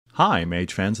Hi,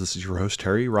 Mage fans. This is your host,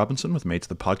 Terry Robinson with Mage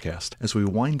the Podcast. As we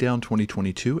wind down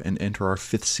 2022 and enter our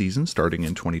 5th season starting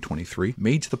in 2023,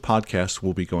 Mage the Podcast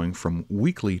will be going from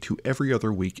weekly to every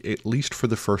other week, at least for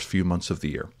the first few months of the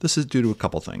year. This is due to a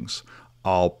couple things.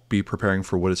 I'll be preparing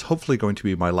for what is hopefully going to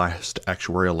be my last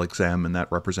actuarial exam, and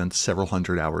that represents several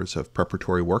hundred hours of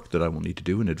preparatory work that I will need to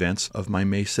do in advance of my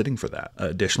May sitting for that.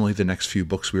 Additionally, the next few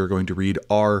books we are going to read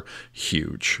are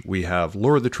huge. We have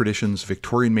Lore of the Traditions,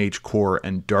 Victorian Mage Core,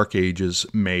 and Dark Ages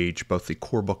Mage. Both the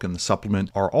core book and the supplement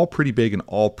are all pretty big and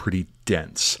all pretty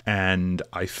dense, and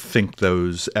I think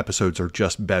those episodes are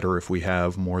just better if we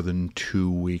have more than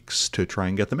 2 weeks to try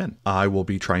and get them in. I will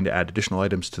be trying to add additional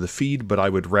items to the feed, but I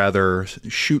would rather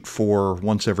shoot for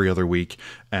once every other week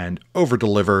and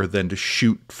over-deliver than to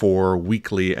shoot for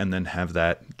weekly and then have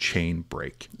that chain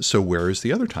break. So where is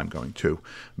the other time going to?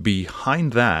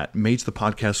 Behind that, Mage the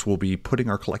Podcast will be putting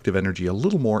our collective energy a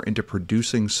little more into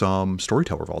producing some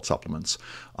Storyteller Vault supplements.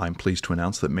 I'm pleased to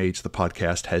announce that Mage the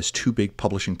Podcast has 2 big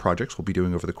publishing projects we'll be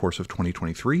doing over the course of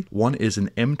 2023. One is an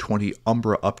M20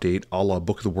 Umbra update a la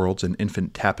Book of the Worlds and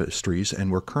Infant Tapestries,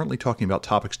 and we're currently talking about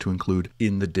topics to include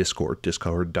in the Discord,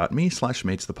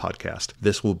 discord.me/magethepodcast.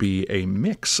 This will be a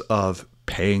mix of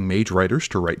paying mage writers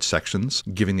to write sections,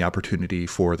 giving the opportunity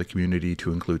for the community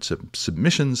to include some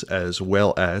submissions, as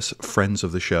well as friends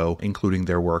of the show, including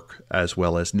their work, as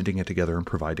well as knitting it together and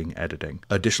providing editing.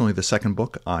 Additionally, the second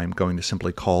book I'm going to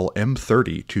simply call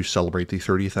M30 to celebrate the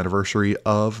 30th anniversary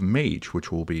of Mage, which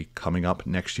will be coming up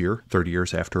next year, 30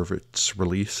 years after its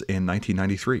release in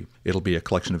 1993. It'll be a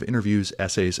collection of interviews,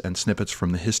 essays, and snippets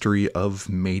from the history of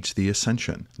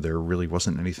magetheascension. There really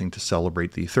wasn't anything to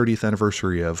celebrate the 30th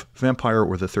anniversary of Vampire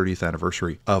or the 30th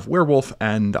anniversary of Werewolf,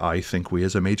 and I think we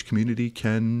as a mage community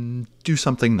can do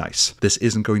something nice. This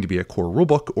isn't going to be a core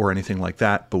rulebook or anything like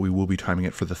that, but we will be timing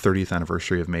it for the 30th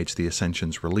anniversary of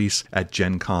Magetheascension's release at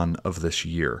Gen Con of this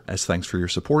year. As thanks for your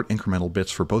support, incremental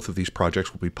bits for both of these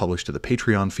projects will be published to the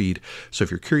Patreon feed, so if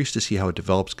you're curious to see how it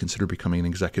develops, consider becoming an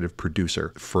executive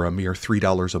producer. For a mere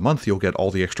 $3 a month, you'll get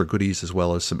all the extra goodies as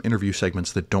well as some interview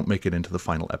segments that don't make it into the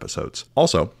final episodes.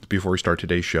 Also, before we start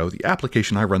today's show, the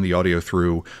application I run the audio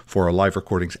through for our live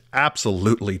recordings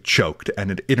absolutely choked, and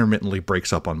it intermittently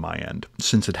breaks up on my end.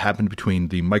 Since it happened between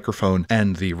the microphone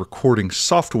and the recording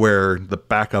software, the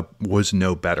backup was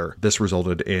no better. This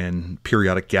resulted in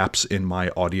periodic gaps in my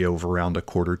audio of around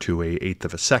 1/4 to 1/8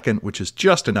 of a second, which is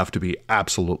just enough to be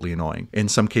absolutely annoying. In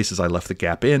some cases, I left the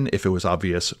gap in if it was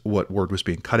obvious what word was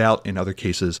being cut out. In other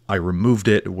cases, I removed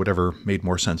it, whatever made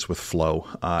more sense with flow.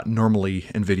 Normally,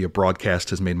 NVIDIA Broadcast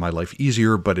has made my life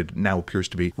easier, but it now appears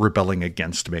to be rebelling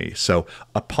against me. So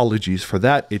apologies for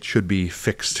that. It should be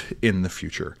fixed in the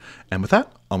future. And with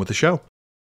that, on with the show.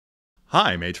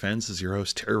 Hi, Mage fans. This is your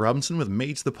host, Terry Robinson with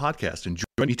Mage the Podcast. And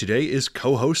joining me today is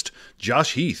co-host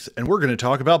Josh Heath. And we're going to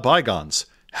talk about Bygones.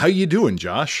 How you doing,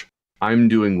 Josh? I'm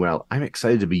doing well. I'm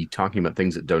excited to be talking about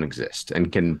things that don't exist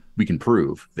and we can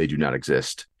prove they do not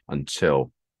exist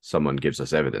until someone gives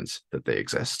us evidence that they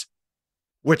exist.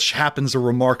 Which happens a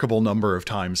remarkable number of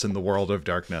times in the world of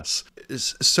darkness.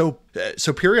 So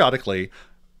periodically,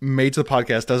 Mage the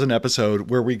Podcast does an episode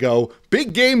where we go,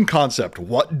 big game concept,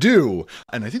 what do?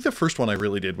 And I think the first one I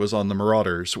really did was on the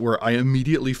Marauders, where I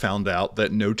immediately found out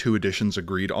that no 2 editions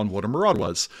agreed on what a Marauder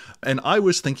was. And I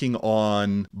was thinking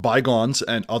on Bygones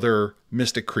and other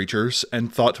mystic creatures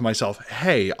and thought to myself,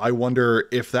 hey, I wonder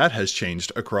if that has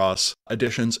changed across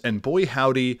editions. And boy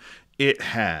howdy, it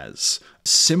has.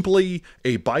 Simply,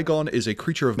 a Bygone is a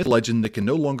creature of myth legend that can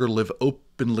no longer live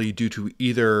openly due to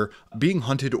either being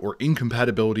hunted or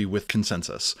incompatibility with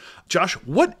consensus. Josh,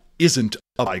 what isn't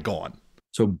a Bygone?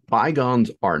 So Bygones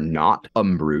are not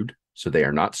umbrood, so they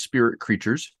are not spirit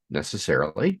creatures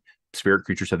necessarily. Spirit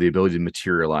creatures have the ability to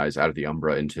materialize out of the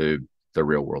Umbra into the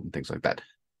real world and things like that.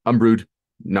 Umbrood,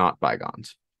 not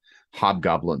Bygones.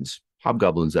 Hobgoblins,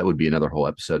 that would be another whole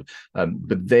episode.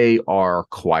 But they are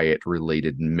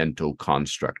quiet-related mental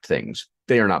construct things.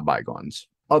 They are not Bygones.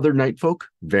 Other night folk,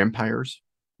 vampires,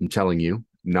 I'm telling you,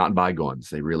 not Bygones.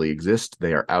 They really exist.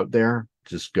 They are out there.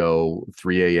 Just go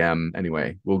 3 a.m.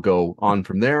 Anyway, we'll go on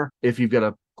from there. If you've got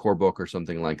a core book or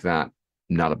something like that,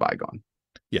 not a Bygone.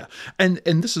 Yeah, and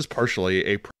this is partially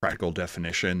a practical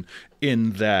definition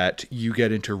in that you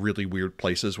get into really weird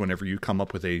places whenever you come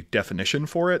up with a definition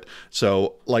for it.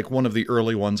 So, like one of the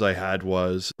early ones I had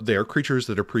was, they are creatures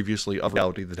that are previously of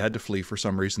reality that had to flee for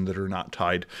some reason that are not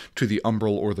tied to the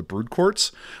umbral or the brood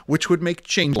courts, which would make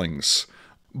changelings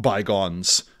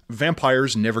Bygones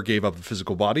Vampires never gave up a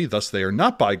physical body, thus they are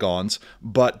not Bygones,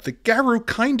 but the Garou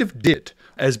kind of did,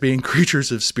 as being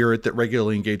creatures of spirit that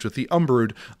regularly engage with the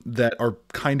Umbrood that are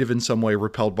kind of in some way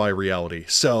repelled by reality.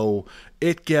 So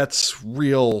it gets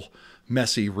real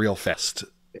messy real fast.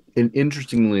 And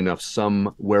interestingly enough,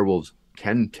 some werewolves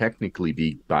can technically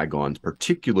be Bygones,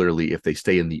 particularly if they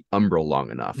stay in the Umbra long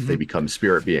enough. They become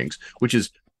spirit beings, which is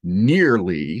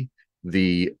nearly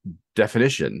the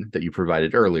definition that you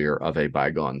provided earlier of a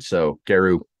Bygone. So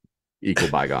Garou equal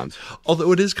Bygones.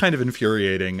 Although it is kind of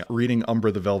infuriating reading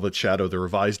Umbra the Velvet Shadow, the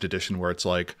revised edition, where it's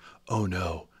like, oh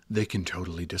no, they can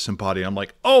totally disembody. I'm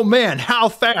like, oh man, how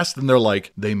fast? And they're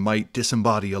like, they might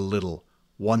disembody a little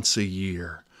once a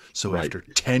year. So after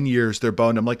 10 years, they're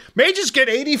boned. I'm like, mages get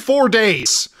 84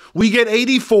 days. We get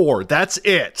 84. That's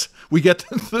it. We get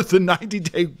the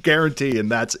 90-day guarantee, and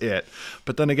that's it.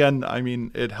 But then again, I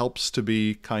mean, it helps to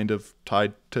be kind of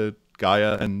tied to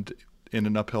Gaia and in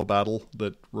an uphill battle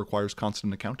that requires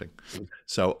constant accounting.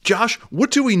 So, Josh,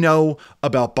 what do we know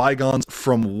about Bygones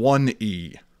from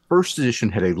 1E? First edition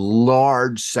had a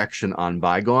large section on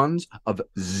Bygones of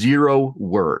 0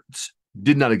 words.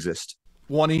 Did not exist.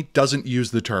 1E doesn't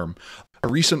use the term. A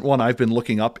recent one I've been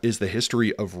looking up is the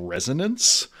history of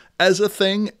resonance as a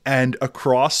thing, and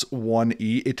across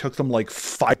 1E, it took them like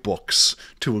 5 books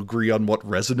to agree on what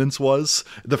resonance was.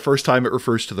 The first time it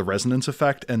refers to the resonance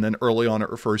effect, and then early on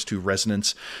it refers to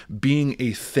resonance being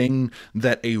a thing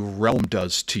that a realm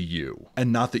does to you,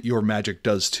 and not that your magic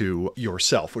does to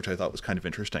yourself, which I thought was kind of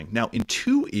interesting. Now, in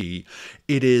 2E,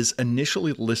 it is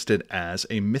initially listed as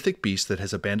a mythic beast that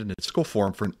has abandoned its physical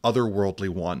form for an otherworldly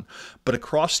one, but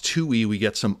across 2E, we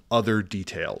get some other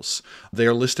details. They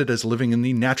are listed as living in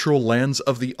the natural lands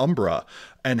of the Umbra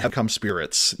and have become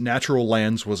spirits. Natural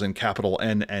lands was in capital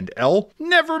N and L,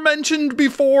 never mentioned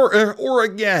before or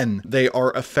again. They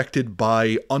are affected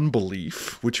by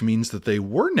unbelief, which means that they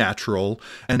were natural,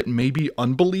 and maybe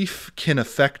unbelief can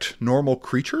affect normal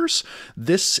creatures.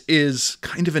 This is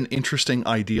kind of an interesting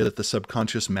idea that the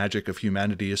subconscious magic of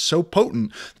humanity is so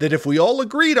potent that if we all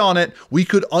agreed on it, we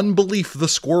could unbelief the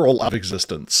squirrel out of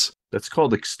existence. That's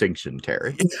called extinction,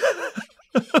 Terry.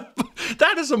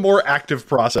 That is a more active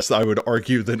process, I would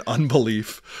argue, than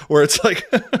unbelief, where it's like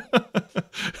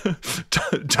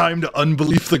time to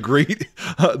unbelief the great,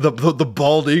 the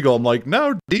bald eagle. I'm like,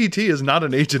 no, DT is not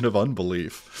an agent of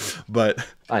unbelief. But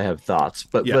I have thoughts,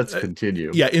 but yeah, let's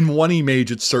continue. Yeah, in 1E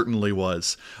Mage, it certainly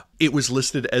was. It was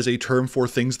listed as a term for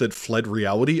things that fled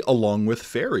reality along with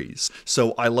fairies.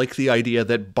 So I like the idea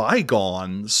that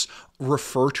Bygones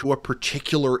refer to a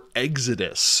particular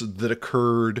exodus that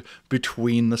occurred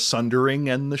between the Sundering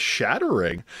and the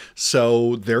Shattering.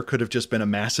 So there could have just been a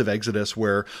massive exodus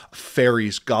where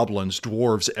fairies, goblins,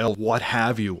 dwarves, elves, what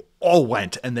have you, all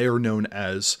went, and they are known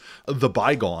as the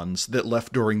Bygones that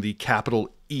left during the capital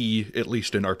E, at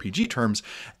least in RPG terms,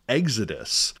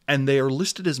 exodus, and they are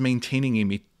listed as maintaining a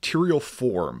material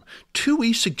form.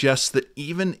 2E suggests that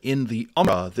even in the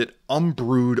Umbra, that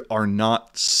Umbrood are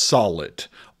not solid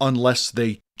unless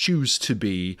they choose to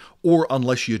be, or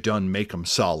unless you done make them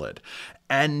solid.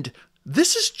 And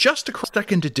this is just a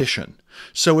second edition.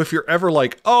 So if you're ever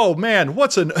like, oh man,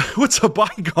 what's a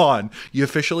Bygone? You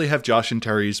officially have Josh and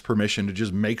Terry's permission to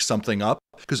just make something up,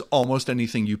 because almost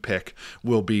anything you pick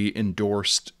will be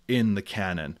endorsed in the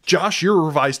canon. Josh, you're a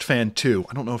revised fan too.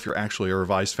 I don't know if you're actually a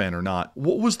revised fan or not.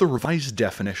 What was the revised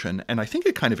definition? And I think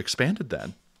it kind of expanded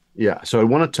then. Yeah, so I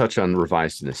want to touch on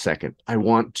revised in a second. I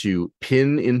want to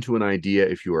pin into an idea,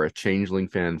 if you are a changeling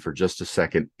fan, for just a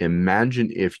second.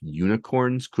 Imagine if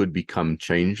unicorns could become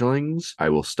changelings. I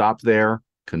will stop there.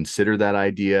 Consider that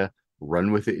idea.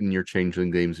 Run with it in your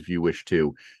changeling games if you wish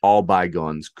to. All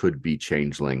Bygones could be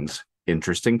changelings.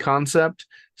 Interesting concept.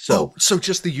 So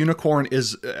just the unicorn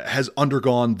has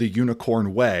undergone the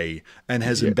unicorn way and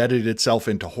has embedded itself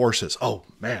into horses. Oh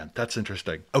man, that's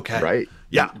interesting. Okay. Right.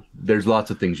 Yeah. There's lots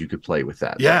of things you could play with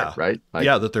that. Yeah. Right. Like,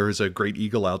 yeah. That there is a great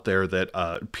eagle out there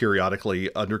that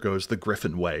periodically undergoes the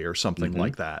griffin way or something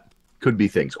like that. Could be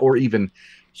things, or even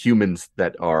humans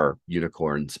that are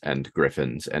unicorns and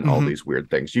griffins and all these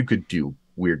weird things. You could do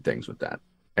weird things with that.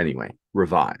 Anyway,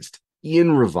 revised.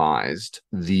 In revised,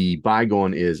 the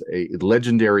Bygone is a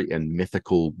legendary and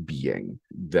mythical being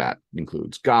that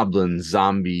includes goblins,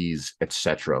 zombies,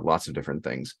 etc. Lots of different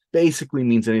things. Basically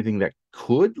means anything that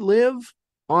could live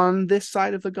on this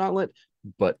side of the gauntlet,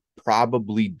 but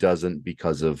probably doesn't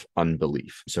because of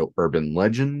unbelief. So urban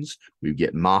legends, we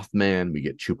get Mothman, we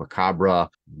get Chupacabra,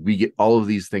 we get all of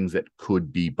these things that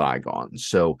could be Bygones.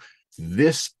 So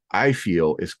this, I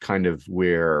feel, is kind of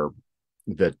where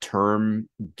the term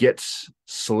gets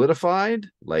solidified,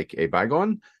 like a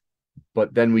Bygone,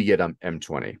 But then we get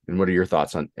M20. And what are your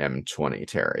thoughts on M20,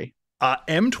 Terry?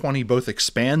 M20 both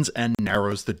expands and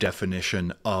narrows the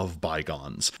definition of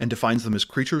Bygones and defines them as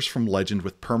creatures from legend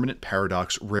with permanent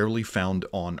paradox rarely found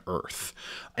on Earth.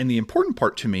 And the important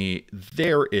part to me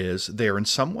there is they are in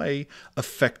some way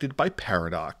affected by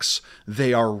paradox.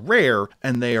 They are rare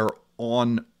and they are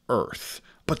on Earth.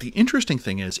 But the interesting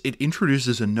thing is, it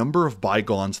introduces a number of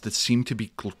Bygones that seem to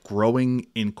be growing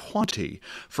in quantity.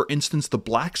 For instance, the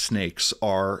black snakes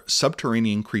are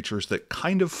subterranean creatures that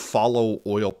kind of follow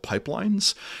oil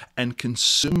pipelines and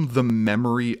consume the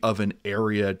memory of an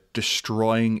area,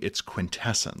 destroying its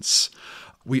quintessence.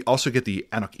 We also get the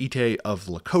Anokite of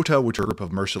Lakota, which are a group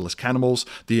of merciless cannibals,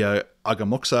 the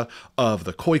Agamuksa of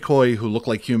the Khoi Khoi, who look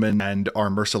like human and are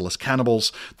merciless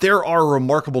cannibals. There are a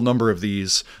remarkable number of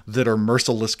these that are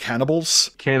merciless cannibals.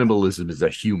 Cannibalism is a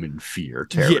human fear,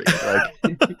 Terry. Yeah.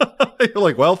 You're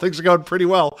like, well, things are going pretty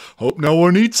well. Hope no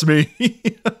one eats me.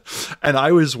 And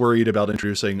I was worried about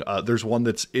introducing, there's one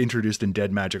that's introduced in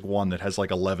Dead Magic 1 that has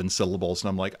like 11 syllables. And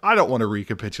I'm like, I don't want to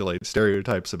recapitulate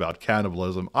stereotypes about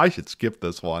cannibalism. I should skip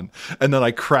this one. And then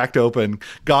I cracked open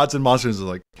Gods and Monsters and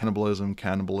like cannibalism,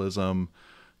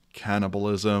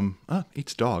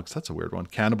 eats dogs. That's a weird one.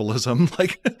 Cannibalism.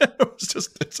 Like,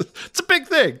 it's a big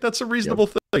thing. That's a reasonable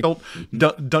thing.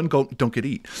 Don't get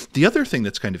eat. The other thing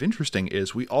that's kind of interesting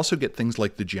is we also get things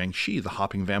like the Jiangshi, the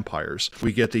hopping vampires.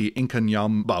 We get the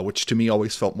Inkanyamba, which to me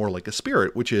always felt more like a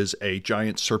spirit, which is a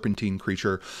giant serpentine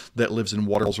creature that lives in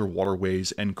waterholes or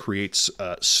waterways and creates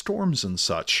storms and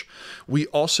such. We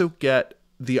also get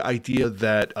the idea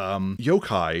that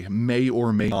yokai may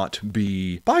or may not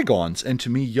be bygones. And to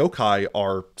me, yokai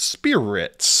are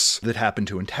spirits that happen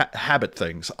to inhabit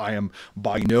things. I am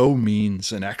by no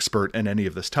means an expert in any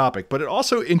of this topic, but it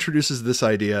also introduces this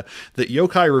idea that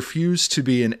yokai refuse to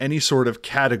be in any sort of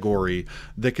category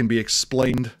that can be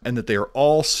explained and that they are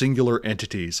all singular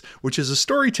entities, which as a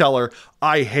storyteller,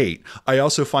 I hate. I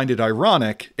also find it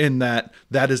ironic in that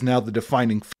that is now the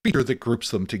defining feature that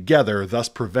groups them together, thus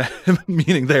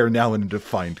meaning they are now in a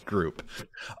defined group.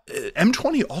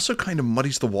 M20 also kind of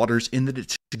muddies the waters in that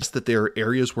it suggests that there are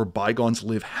areas where bygones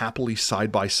live happily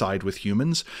side by side with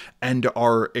humans and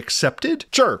are accepted.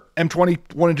 Sure,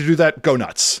 M20 wanted to do that, go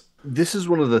nuts. This is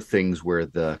one of the things where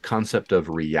the concept of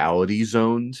reality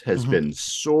zones has been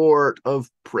sort of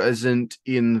present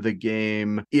in the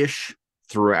game-ish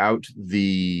throughout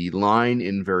the line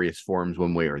in various forms,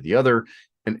 one way or the other.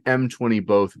 And M20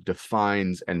 both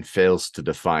defines and fails to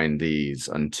define these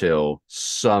until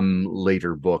some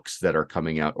later books that are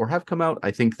coming out or have come out.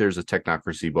 I think there's a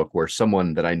Technocracy book where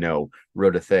someone that I know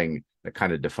wrote a thing that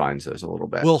kind of defines those a little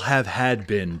bit. Will have had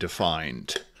been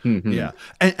defined. Yeah.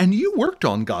 And you worked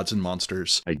on Gods and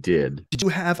Monsters. I did. Did you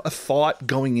have a thought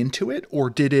going into it? Or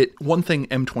did it, one thing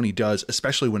M20 does,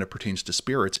 especially when it pertains to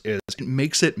spirits, is it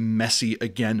makes it messy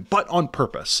again, but on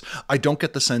purpose. I don't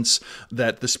get the sense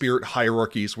that the spirit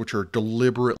hierarchies, which are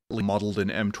deliberately modeled in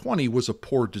M20, was a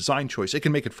poor design choice. It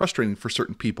can make it frustrating for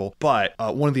certain people, but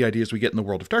one of the ideas we get in the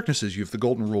World of Darkness is you have the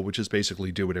golden rule, which is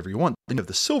basically do whatever you want. Then you have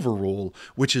the silver rule,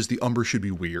 which is the Umbra should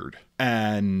be weird.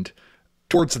 And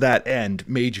towards that end,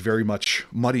 Mage very much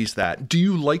muddies that. Do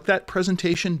you like that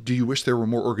presentation? Do you wish there were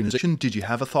more organization? Did you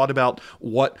have a thought about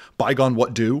what Bygone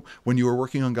what do when you were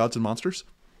working on Gods and Monsters?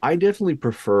 I definitely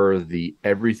prefer the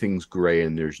everything's gray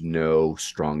and there's no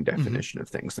strong definition of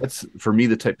things. That's, for me,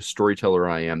 the type of storyteller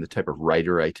I am, the type of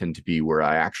writer I tend to be, where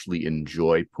I actually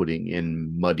enjoy putting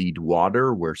in muddied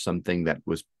water where something that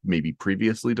was maybe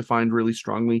previously defined really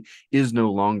strongly is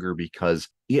no longer, because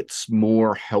it's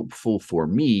more helpful for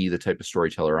me, the type of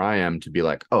storyteller I am, to be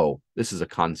like, oh, this is a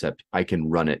concept. I can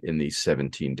run it in these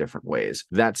 17 different ways.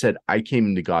 That said, I came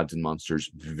into Gods and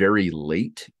Monsters very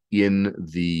late in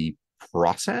the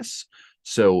process,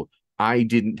 so I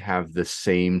didn't have the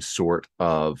same sort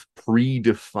of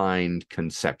predefined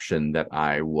conception that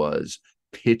I was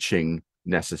pitching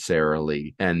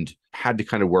necessarily, and had to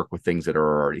kind of work with things that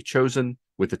are already chosen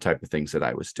with the type of things that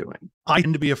I was doing. I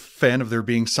tend to be a fan of there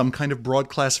being some kind of broad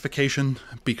classification,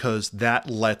 because that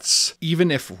lets, even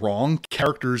if wrong,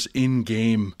 characters in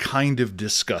game kind of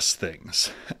discuss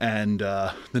things. And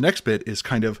the next bit is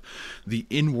kind of the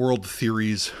in-world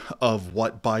theories of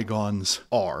what bygones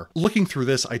are. Looking through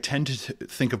this, I tend to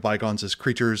think of bygones as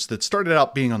creatures that started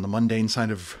out being on the mundane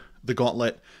side of the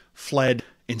gauntlet, fled,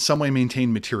 in some way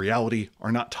maintain materiality,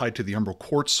 are not tied to the umbral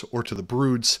courts or to the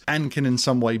broods, and can in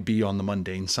some way be on the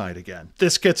mundane side again.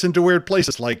 This gets into weird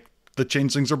places, like the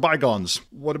changelings are bygones.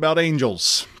 What about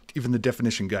angels? Even the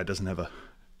definition guide doesn't have a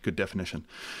good definition.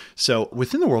 So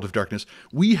within the World of Darkness,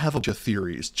 we have a bunch of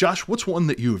theories. Josh, what's one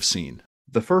that you have seen?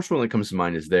 The first one that comes to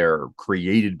mind is they're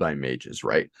created by mages,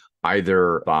 right?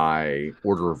 either by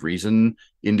order of reason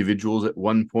individuals at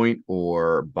one point,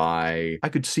 or by, I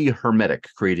could see a hermetic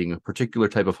creating a particular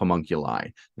type of homunculi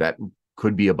that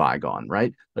could be a bygone,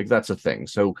 right? Like that's a thing.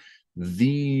 So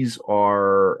these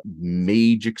are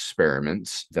mage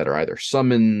experiments that are either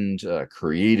summoned,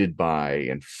 created by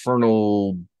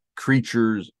infernal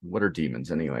creatures. What are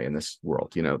demons anyway in this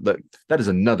world? You know, that is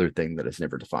another thing that is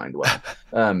never defined well.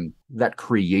 That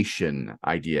creation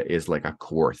idea is like a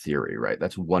core theory, right?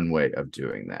 That's one way of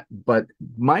doing that. But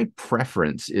my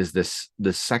preference is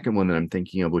the second one that I'm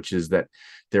thinking of, which is that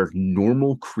they're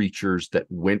normal creatures that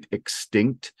went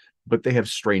extinct, but they have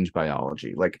strange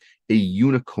biology. Like a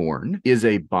unicorn is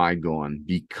a bygone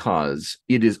because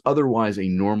it is otherwise a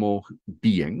normal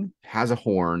being, has a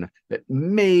horn that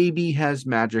maybe has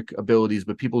magic abilities,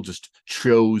 but people just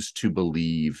chose to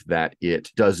believe that it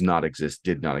does not exist,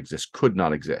 did not exist, could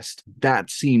not exist.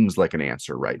 That seems like an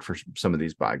answer, right, for some of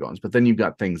these bygones. But then you've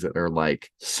got things that are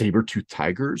like saber-toothed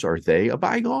tigers. Are they a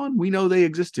bygone? We know they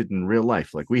existed in real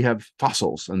life. Like we have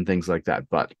fossils and things like that,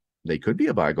 but they could be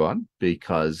a bygone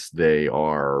because they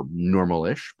are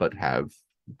normal-ish, but have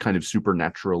kind of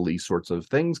supernaturally sorts of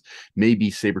things.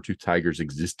 Maybe saber-toothed tigers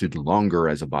existed longer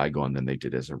as a bygone than they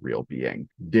did as a real being.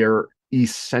 They're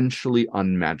essentially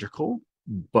unmagical,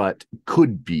 but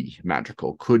could be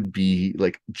magical, could be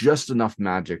like just enough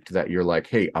magic that you're like,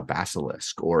 hey, a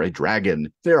basilisk or a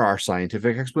dragon. There are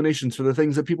scientific explanations for the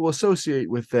things that people associate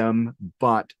with them,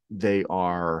 but they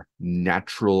are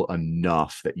natural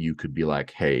enough that you could be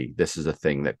like, hey, this is a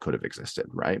thing that could have existed,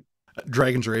 right?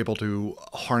 Dragons are able to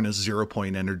harness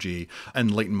zero-point energy and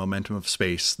latent momentum of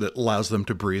space that allows them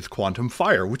to breathe quantum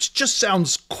fire, which just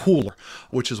sounds cooler,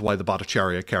 which is why the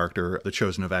Bhattacharya character, the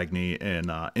Chosen of Agni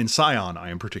in Scion, I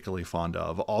am particularly fond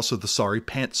of. Also the sari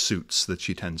pantsuits that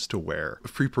she tends to wear.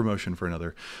 Free promotion for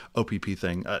another OPP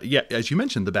thing. Yeah, as you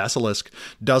mentioned, the Basilisk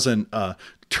doesn't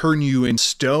turn you in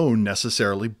stone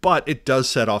necessarily, but it does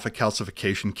set off a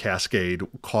calcification cascade,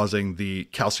 causing the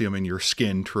calcium in your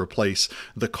skin to replace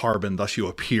the carbon, thus you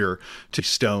appear to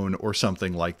stone or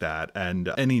something like that.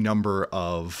 And any number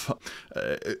of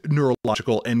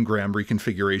neurological engram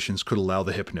reconfigurations could allow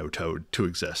the Hypnotoad to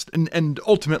exist. And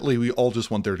ultimately, we all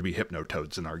just want there to be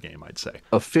Hypnotoads in our game, I'd say.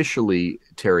 Officially,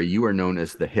 Terry, you are known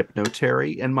as the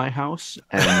Hypno-Terry in my house,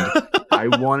 and I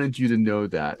wanted you to know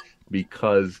that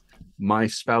because my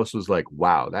spouse was like,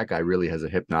 wow, that guy really has a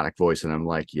hypnotic voice. And I'm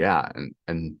like, yeah.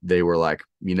 And they were like,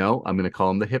 you know, I'm going to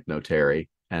call him the Hypno-Terry.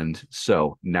 And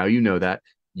so now you know that.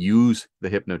 Use the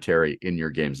Hypno-Terry in your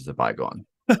games as a bygone.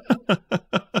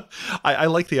 I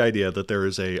like the idea that there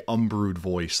is a umbrued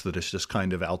voice that is just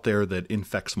kind of out there that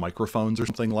infects microphones or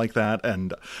something like that.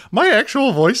 And my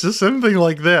actual voice is something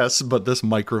like this, but this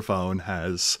microphone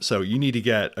has. So you need to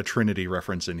get a Trinity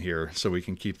reference in here so we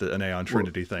can keep an Aeon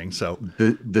Trinity thing. So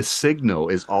the signal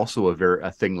is also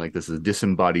a thing like this, a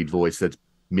disembodied voice that's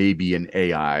maybe an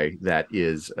AI that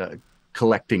is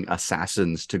collecting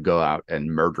assassins to go out and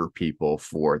murder people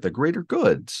for the greater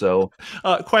good. So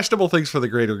questionable things for the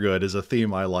greater good is a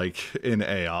theme I like in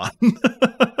Aeon.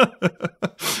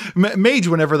 Mage,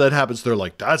 whenever that happens, they're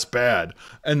like, that's bad.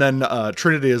 And then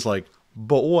Trinity is like,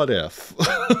 but what if?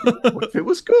 What if it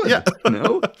was good? Yeah. You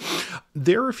know?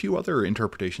 There are a few other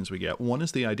interpretations we get. One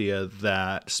is the idea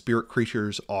that spirit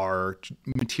creatures are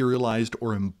materialized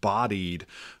or embodied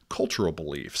cultural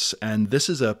beliefs, and this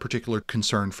is a particular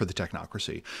concern for the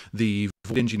Technocracy. The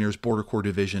Void Engineers Border Corps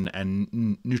Division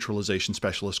and Neutralization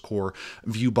Specialist Corps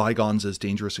view bygones as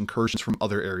dangerous incursions from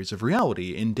other areas of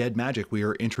reality. In Dead Magic, we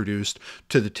are introduced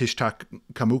to the Tishtak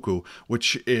Kamuku,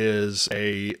 which is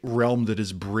a realm that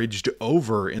is bridged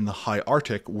over in the high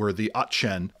Arctic, where the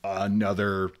Atshen,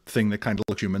 another thing that kind of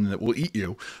looks human that will eat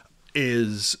you,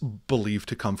 is believed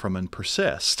to come from and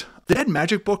persist. The Dead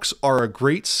Magic books are a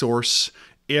great source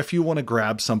if you want to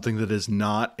grab something that is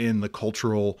not in the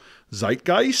cultural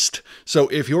zeitgeist. So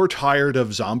if you're tired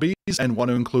of zombies and want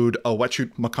to include a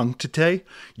Wetchut Makungtite,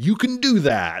 you can do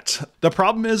that. The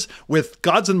problem is with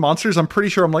Gods and Monsters, I'm pretty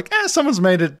sure I'm like, someone's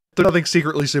made it. There's nothing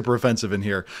secretly super offensive in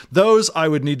here. Those I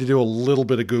would need to do a little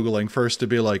bit of Googling first to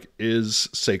be like, is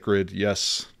sacred?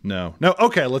 Yes, no. No,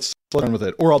 okay, let's run with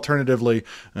it. Or alternatively,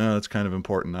 it's kind of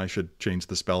important. I should change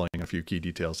the spelling, a few key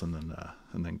details, and then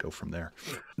and then go from there.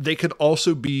 They could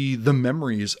also be the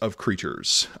memories of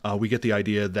creatures. We get the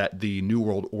idea that the New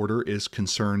World Order is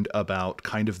concerned about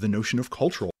kind of the notion of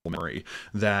cultural memory,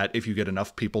 that if you get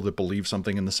enough people that believe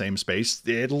something in the same space,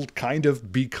 it'll kind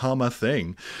of become a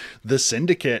thing. The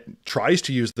Syndicate tries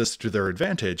to use this to their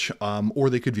advantage, or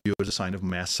they could view it as a sign of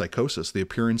mass psychosis. The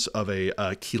appearance of a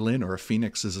Keelin or a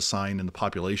phoenix as a sign in the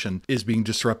population is being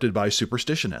disrupted by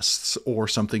superstitionists, or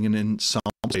something in some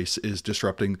place is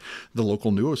disrupting the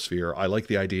local noosphere. I like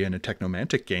the idea in a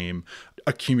technomantic game,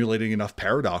 accumulating enough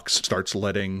paradox starts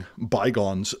letting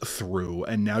bygones through,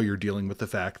 and now you're dealing with the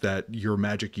fact that your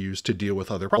magic used to deal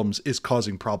with other problems is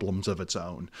causing problems of its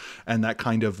own. And that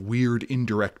kind of weird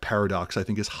indirect paradox, I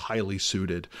think, is highly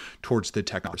suited towards the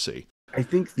technocracy. I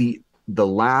think the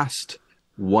last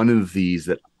one of these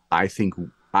that I think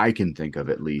I can think of,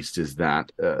 at least, is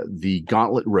that the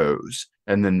Gauntlet rose,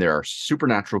 and then there are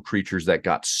supernatural creatures that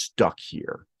got stuck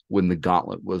here when the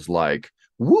Gauntlet was like,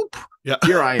 whoop, yeah,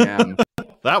 here I am.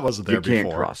 That wasn't there before. You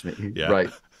can't cross me. Yeah. Right.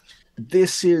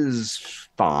 This is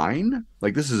fine.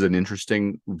 Like, this is an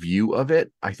interesting view of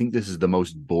it. I think this is the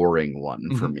most boring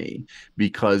one for me,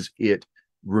 because it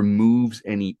removes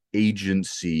any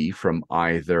agency from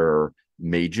either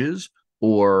mages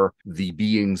or the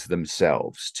beings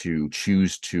themselves to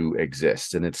choose to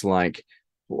exist. And it's like,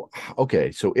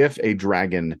 okay, so if a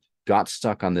dragon got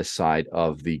stuck on this side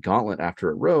of the Gauntlet after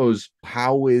it rose,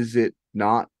 how is it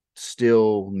not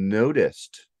still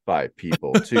noticed by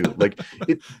people too? Like,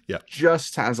 it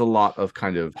just has a lot of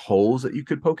kind of holes that you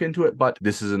could poke into it, but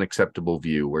this is an acceptable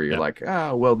view where you're like,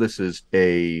 well, this is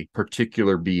a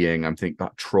particular being. I'm thinking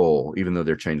about troll, even though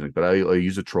they're changeling, but I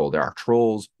use a troll. There are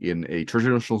trolls in a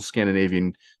traditional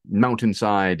Scandinavian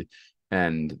mountainside,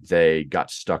 and they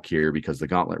got stuck here because the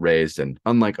Gauntlet raised, and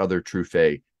unlike other true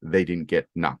fae, they didn't get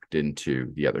knocked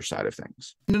into the other side of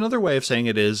things. And another way of saying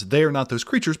it is, they are not those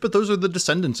creatures, but those are the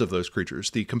descendants of those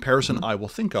creatures. The comparison I will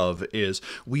think of is,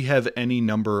 we have any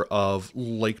number of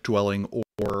lake-dwelling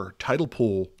or tidal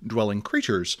pool dwelling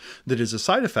creatures that is a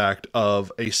side effect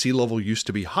of a sea level used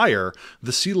to be higher.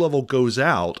 The sea level goes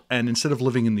out, and instead of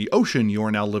living in the ocean, you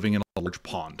are now living in a large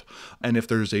pond. And if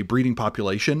there's a breeding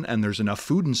population and there's enough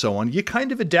food and so on, you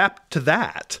kind of adapt to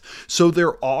that. So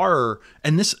there are,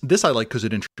 and this I like because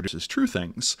it introduces true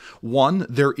things. One,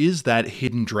 there is that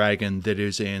hidden dragon that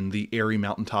is in the airy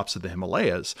mountaintops of the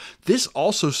Himalayas. This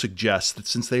also suggests that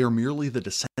since they are merely the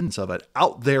descendants of it,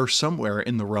 out there somewhere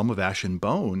in the realm of ash and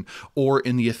bone, or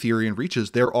in the Etherian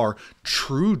reaches, there are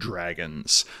true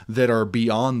dragons that are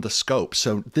beyond the scope.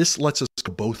 So this lets us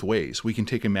go both ways. We can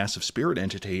take a massive spirit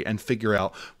entity and figure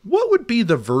out what would be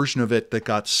the version of it that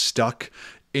got stuck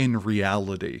in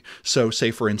reality. So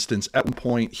say, for instance, at one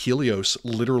point, Helios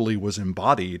literally was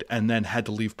embodied and then had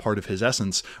to leave part of his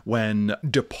essence when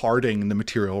departing the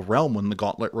material realm, when the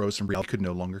Gauntlet rose and reality could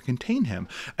no longer contain him.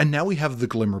 And now we have the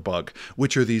Glimmerbug,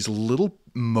 which are these little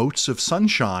motes of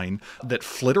sunshine that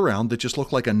flit around that just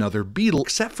look like another beetle,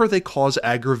 except for they cause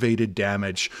aggravated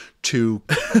damage to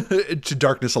to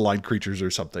darkness aligned creatures or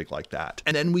something like that.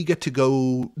 And then we get to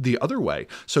go the other way.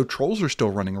 So trolls are still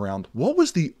running around. What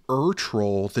was the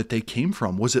troll that they came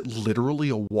from? Was it literally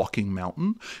a walking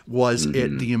mountain? Was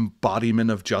it the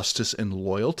embodiment of justice and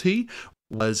loyalty?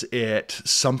 Was it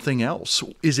something else?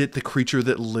 Is it the creature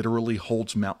that literally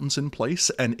holds mountains in place?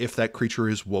 And if that creature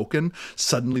is woken,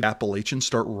 suddenly the Appalachians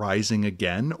start rising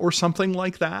again, or something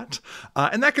like that?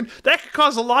 And that could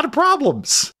cause a lot of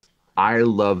problems. I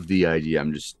love the idea.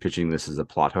 I'm just pitching this as a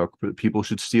plot hook that people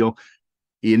should steal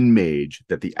in Mage,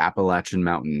 that the Appalachian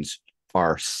Mountains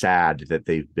are sad that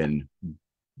they've been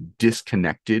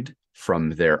disconnected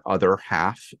from their other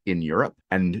half in Europe,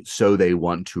 and so they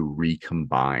want to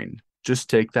recombine.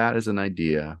 Just take that as an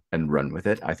idea and run with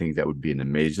it. I think that would be an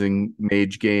amazing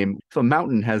Mage game. If a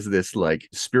mountain has this like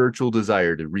spiritual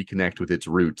desire to reconnect with its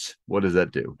roots, what does that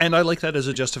do? And I like that as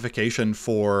a justification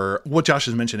for what Josh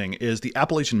is mentioning, is the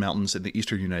Appalachian Mountains in the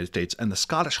eastern United States and the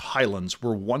Scottish Highlands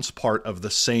were once part of the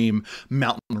same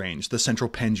mountain range, the Central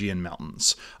Pangaean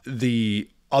Mountains. The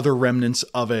other remnants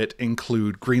of it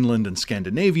include Greenland and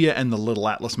Scandinavia and the Little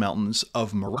Atlas Mountains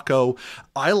of Morocco.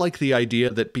 I like the idea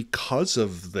that because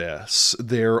of this,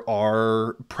 there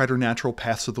are preternatural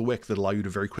paths of the Wick that allow you to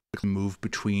very quickly move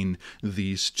between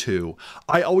these two.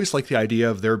 I always like the idea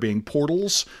of there being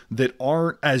portals that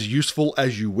aren't as useful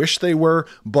as you wish they were,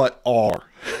 but are.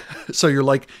 So you're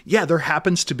like, yeah, there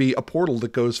happens to be a portal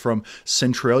that goes from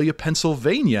Centralia,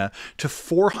 Pennsylvania to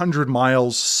 400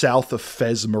 miles south of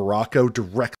Fez, Morocco,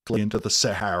 directly into the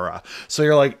Sahara. So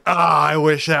you're like, I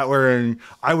wish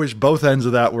both ends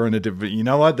of that were in a different, you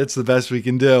know what? That's the best we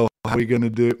can do. how are we going to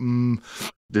do?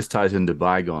 This ties into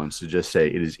Bygones to just say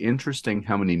it is interesting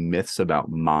how many myths about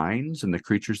mines and the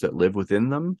creatures that live within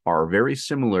them are very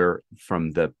similar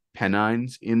from the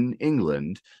Pennines in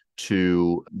England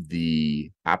to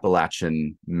the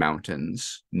Appalachian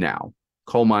Mountains now.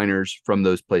 Coal miners from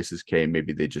those places came.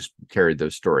 Maybe they just carried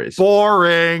those stories.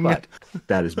 Boring. But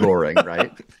that is boring,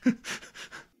 right?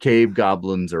 Cave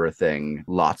goblins are a thing.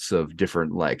 Lots of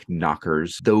different like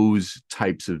knockers. Those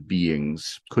types of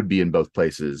beings could be in both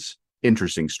places.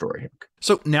 Interesting story.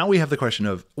 So now we have the question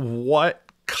of what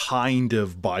kind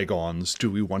of bygones do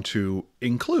we want to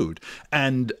include?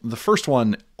 And the first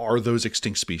one are those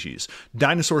extinct species.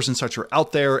 Dinosaurs and such are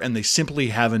out there and they simply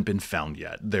haven't been found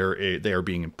yet. They are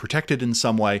being protected in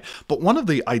some way. But one of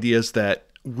the ideas that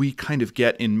we kind of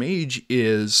get in Mage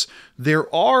is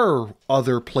there are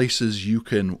other places you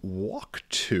can walk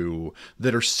to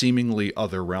that are seemingly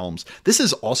other realms. This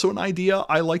is also an idea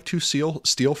I like to steal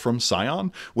from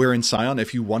Scion, where in Scion,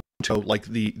 if you want to, like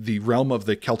the realm of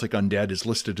the Celtic undead is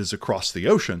listed as across the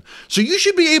ocean. So you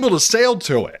should be able to sail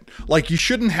to it. Like you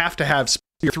shouldn't have to have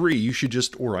Spirit 3, you should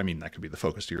just, or I mean, that could be the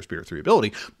focus to your Spirit 3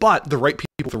 ability, but the right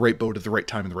people, the right boat at the right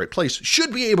time in the right place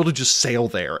should be able to just sail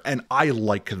there. And I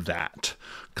like that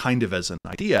kind of as an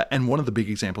idea. And one of the big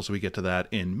examples we get to that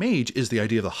in Mage is the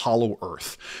idea of the Hollow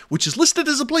Earth, which is listed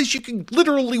as a place you can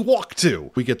literally walk to.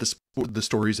 We get the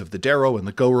stories of the Darrow and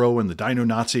the Goro and the Dino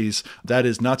Nazis. That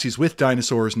is Nazis with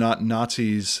dinosaurs, not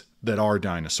Nazis that are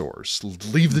dinosaurs.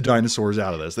 Leave the dinosaurs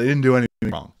out of this. They didn't do anything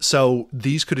wrong. So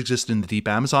these could exist in the deep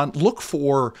Amazon. Look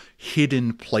for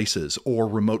hidden places or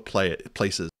remote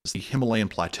places. The Himalayan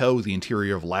Plateau, the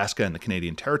interior of Alaska and the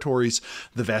Canadian territories,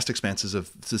 the vast expanses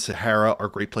of the Sahara are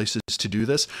great places to do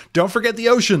this. Don't forget the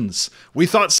oceans. We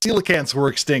thought coelacanths were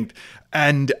extinct,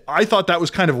 and I thought that was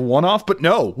kind of a one-off, but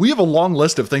no, we have a long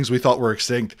list of things we thought were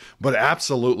extinct, but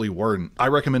absolutely weren't. I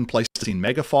recommend places in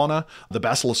megafauna. The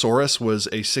Basilosaurus was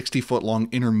a 60-foot-long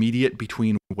intermediate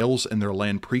between whales and their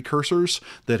land precursors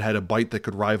that had a bite that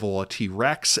could rival a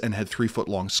T-Rex and had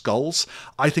 3-foot-long skulls.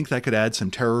 I think that could add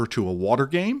some terror to a water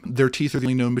game. Their teeth are the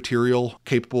only known material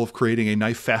capable of creating a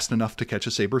knife fast enough to catch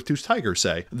a saber-toothed tiger,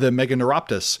 say. The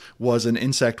Meganeuroptus was an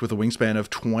insect with a wingspan of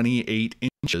 28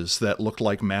 inches that looked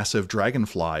like massive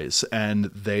dragonflies, and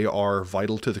they are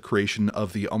vital to the creation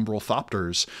of the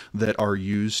Umbralthopters that are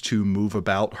used to move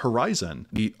about Horizon.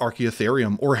 The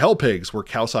Archaeotherium, or hell pigs, were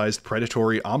cow-sized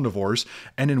predatory omnivores,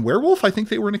 and in Werewolf, I think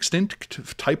they were an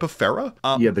extinct type of Phara.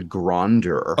 The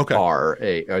Gronder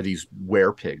are these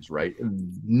werepigs, right?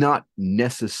 Not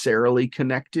necessarily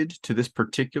connected to this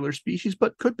particular species,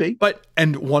 but could be.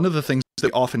 And one of the things they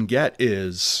often get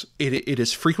is it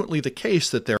is frequently the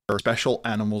case that there are special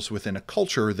animals within a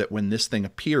culture that when this thing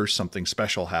appears, something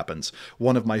special happens.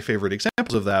 One of my favorite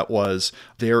examples of that was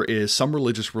there is some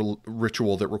religious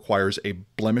ritual that requires a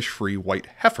blemish-free white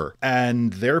heifer.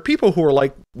 And there are people who are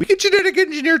like, we could genetic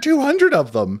engineer 200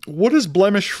 of them. What is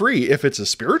blemish-free? If it's a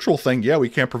spiritual thing, yeah, we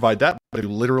can't provide that. But you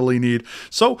literally need.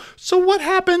 So what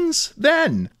happens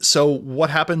then? So what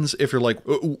happens if you're like,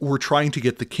 we're trying to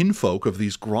get the kinfolk of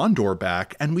these Grondor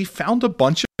back, and we found a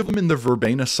bunch of them in the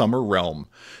Verbena Summer realm.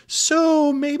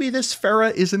 So maybe this Phara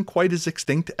isn't quite as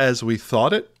extinct as we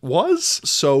thought it was.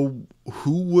 So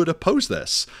who would oppose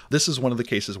this? This is one of the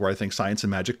cases where I think science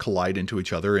and magic collide into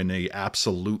each other in a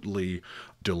absolutely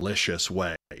delicious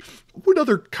way. What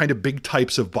other kind of big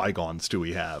types of bygones do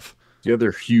we have? The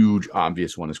other huge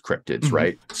obvious one is cryptids,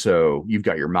 right? So you've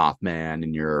got your Mothman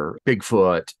and your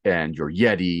Bigfoot and your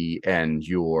Yeti and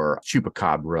your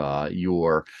Chupacabra,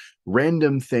 your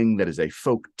random thing that is a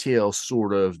folk tale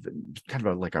sort of kind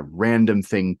of like a random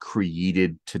thing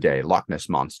created today. Loch Ness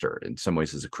Monster in some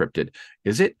ways is a cryptid.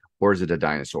 Is it? Or is it a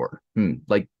dinosaur?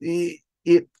 Like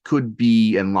it could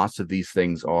be, and lots of these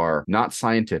things are not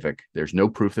scientific. There's no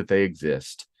proof that they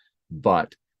exist,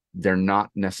 but they're not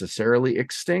necessarily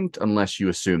extinct unless you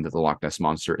assume that the Loch Ness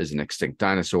Monster is an extinct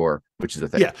dinosaur, which is a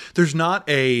thing. Yeah, there's not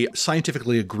a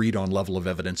scientifically agreed on level of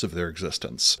evidence of their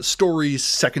existence. Stories,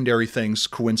 secondary things,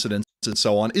 coincidence, and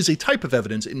so on is a type of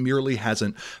evidence. It merely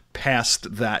hasn't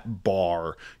passed that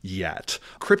bar yet.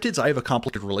 Cryptids I have a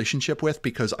complicated relationship with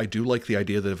because I do like the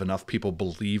idea that if enough people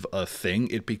believe a thing,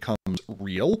 it becomes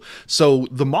real. So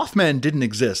the Mothman didn't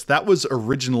exist. That was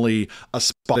originally a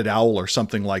spotted owl or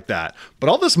something like that. But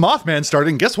all this Mothman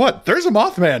started, and guess what? There's a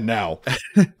Mothman now.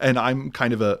 And I'm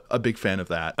kind of a big fan of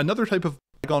that. Another type of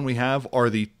bygone we have are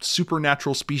the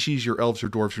supernatural species, your elves, your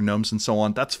dwarves, your gnomes, and so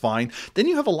on. That's fine. Then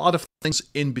you have a lot of things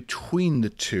in between the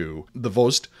two. The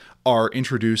Vost are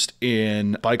introduced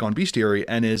in Bygone Bestiary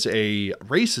and is a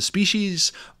race, a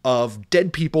species of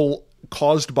dead people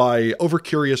caused by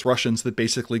overcurious Russians that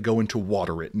basically go into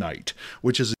water at night,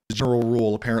 which is general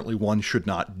rule apparently one should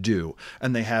not do.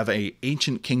 And they have a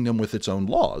ancient kingdom with its own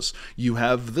laws. You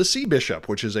have the Sea Bishop,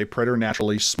 which is a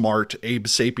preternaturally smart Abe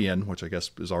Sapien, which I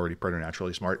guess is already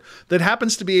preternaturally smart, that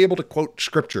happens to be able to quote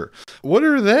scripture. What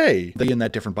are they? They in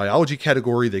that different biology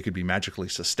category. They could be magically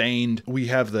sustained. We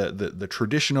have the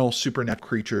traditional supernatural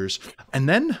creatures. And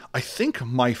then I think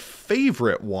my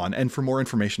favorite one, and for more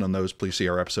information on those, please see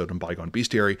our episode on Bygones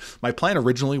Bestiary. My plan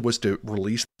originally was to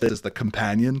release this as the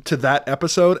companion to that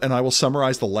episode, and I will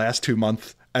summarize the last 2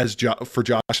 months as for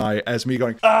Josh and I as me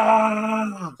going,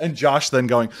 ah, and Josh then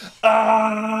going,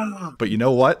 ah. But you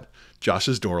know what?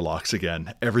 Josh's door locks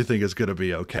again. Everything is going to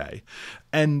be okay.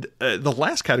 And the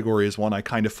last category is one I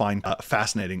kind of find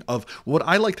fascinating, of what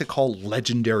I like to call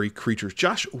legendary creatures.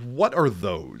 Josh, what are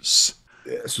those?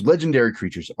 So legendary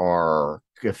creatures are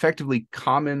effectively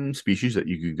common species that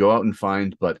you could go out and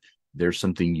find, but there's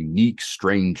something unique,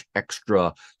 strange,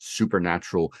 extra,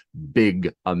 supernatural,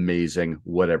 big, amazing,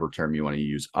 whatever term you want to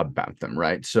use about them,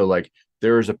 right? So like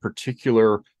there is a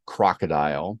particular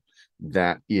crocodile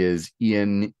that is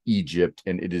in Egypt,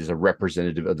 and it is a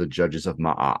representative of the judges of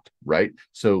Ma'at, right?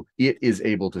 So it is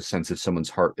able to sense if someone's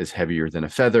heart is heavier than a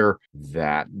feather.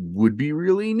 That would be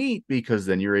really neat, because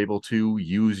then you're able to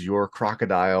use your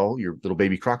crocodile, your little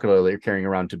baby crocodile that you're carrying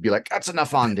around, to be like, that's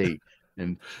enough, Andy.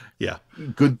 And yeah,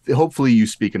 good. Hopefully you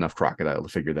speak enough crocodile to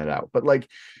figure that out. But like,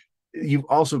 you've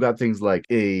also got things like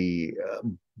a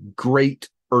great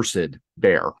Ursid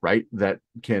bear, right? That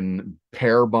can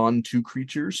pair bond two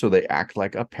creatures so they act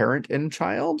like a parent and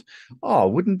child. Oh,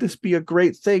 wouldn't this be a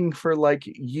great thing for like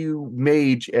you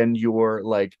mage and your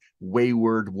like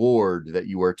wayward ward that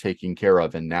you are taking care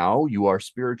of, and now you are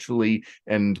spiritually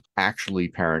and actually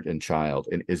parent and child?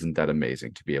 And isn't that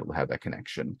amazing to be able to have that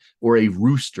connection? Or a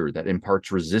rooster that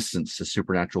imparts resistance to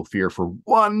supernatural fear for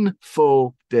one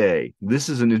full day. This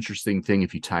is an interesting thing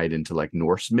if you tie it into like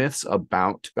Norse myths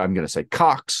about, I'm going to say,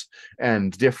 cocks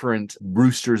and different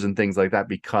roosters and things like that,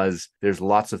 because there's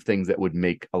lots of things that would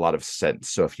make a lot of sense.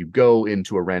 So if you go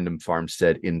into a random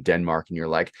farmstead in Denmark and you're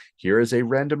like, here is a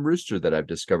random rooster that I've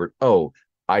discovered. Oh,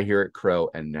 I hear it crow,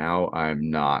 and now I'm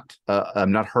not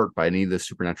hurt by any of this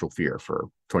supernatural fear for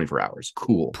 24 hours.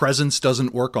 Cool. Presence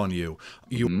doesn't work on you.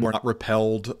 You are not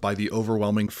repelled by the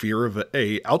overwhelming fear of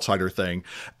a outsider thing.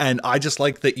 And I just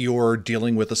like that you're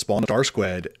dealing with a spawn star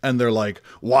squid, and they're like,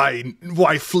 why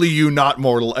flee you not,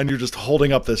 mortal? And you're just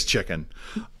holding up this chicken.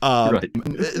 Right.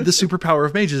 The superpower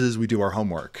of mages is we do our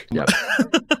homework. Yeah.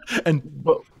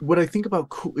 But what I think about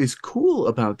is cool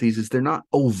about these is they're not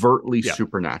overtly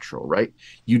supernatural, right?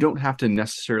 You don't have to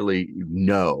necessarily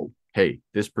know, hey,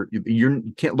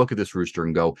 you can't look at this rooster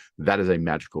and go, that is a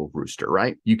magical rooster,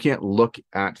 right? You can't look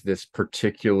at this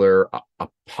particular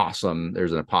opossum,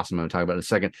 there's an opossum I'm talking about in a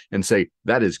second, and say,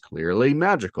 that is clearly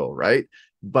magical, right?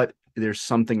 But there's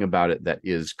something about it that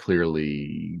is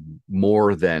clearly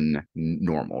more than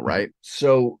normal, right?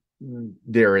 So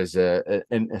there is a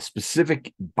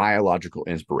specific biological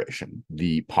inspiration.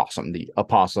 The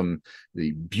opossum,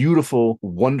 the beautiful,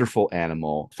 wonderful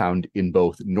animal found in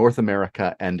both North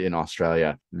America and in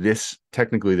Australia.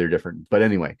 Technically they're different, but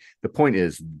anyway, the point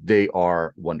is they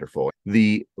are wonderful.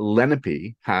 The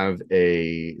Lenape have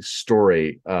a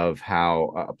story of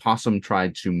how a possum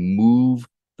tried to move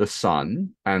the sun,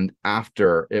 and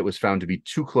after it was found to be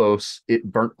too close,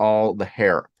 it burnt all the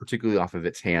hair, particularly off of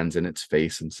its hands and its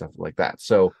face and stuff like that.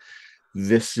 So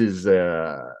this is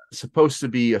supposed to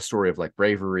be a story of like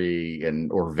bravery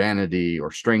or vanity or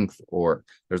strength, or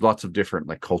there's lots of different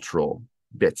like cultural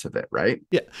bits of it, right?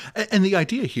 Yeah. And the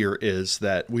idea here is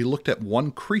that we looked at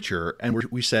one creature and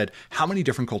we said, how many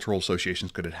different cultural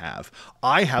associations could it have?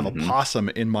 I have a possum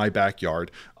in my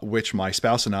backyard, which my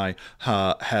spouse and I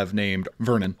have named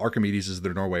Vernon. Archimedes is the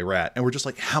Norway rat. And we're just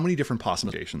like, how many different possum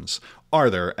associations are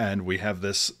there? And we have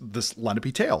this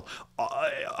Lenape tail.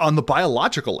 On the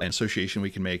biological association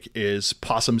we can make is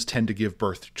possums tend to give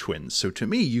birth to twins. So to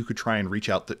me, you could try and reach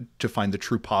out to find the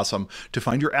true possum, to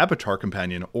find your avatar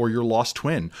companion or your lost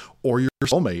twin or your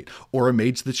soulmate or a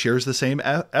mage that shares the same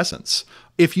essence.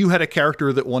 If you had a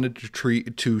character that wanted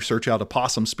to search out a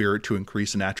possum spirit to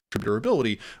increase an attribute or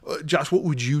ability, Josh, what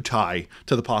would you tie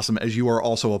to the possum, as you are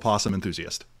also a possum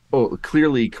enthusiast? Oh,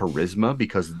 clearly charisma,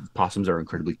 because possums are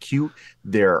incredibly cute.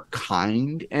 They're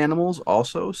kind animals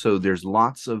also. So there's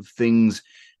lots of things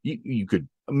you could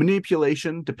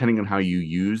manipulation, depending on how you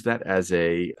use that as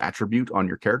a attribute on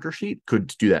your character sheet, could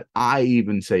do that. I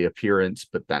even say appearance,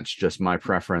 but that's just my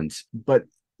preference. But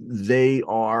they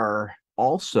are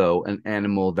also an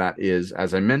animal that is,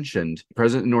 as I mentioned,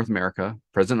 present in North America,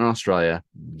 present in Australia.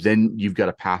 Then you've got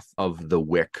a path of the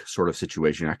wick sort of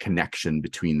situation, a connection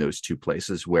between those two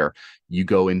places where you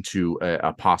go into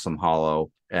a possum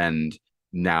hollow and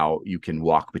now you can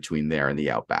walk between there and the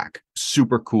outback.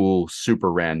 Super cool,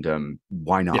 super random.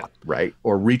 Why not? Yeah. Right?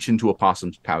 Or reach into a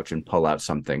possum's pouch and pull out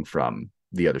something from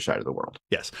the other side of the world.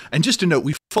 Yes. And just to note,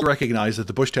 we fully recognize that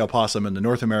the bushtail possum and the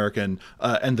North American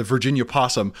and the Virginia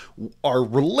possum are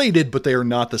related, but they are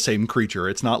not the same creature.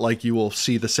 It's not like you will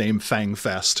see the same fang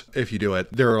fest if you do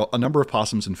it. There are a number of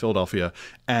possums in Philadelphia,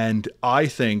 and I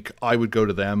think I would go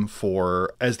to them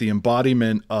as the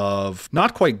embodiment of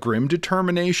not quite grim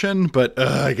determination, but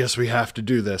I guess we have to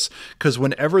do this. Because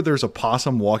whenever there's a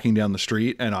possum walking down the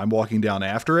street and I'm walking down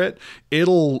after it,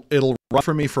 it'll run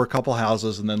for me for a couple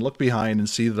houses and then look behind and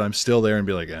see that I'm still there and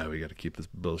be like, we got to keep this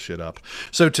bullshit up.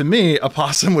 So to me, a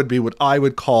possum would be what I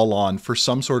would call on for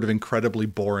some sort of incredibly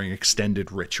boring extended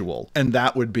ritual. And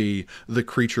that would be the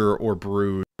creature or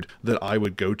brood that I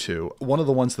would go to. One of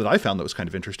the ones that I found that was kind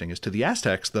of interesting is to the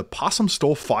Aztecs, the possum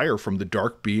stole fire from the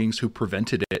dark beings who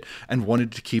prevented it and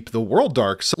wanted to keep the world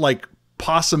dark. So like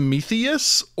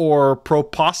Possumetheus or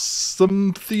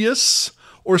Propossumtheus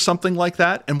or something like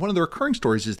that. And one of the recurring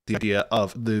stories is the idea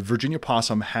of the Virginia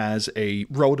possum has a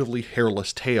relatively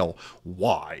hairless tail.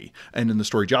 Why? And in the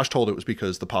story Josh told, it was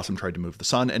because the possum tried to move the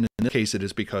sun. And in this case, it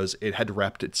is because it had to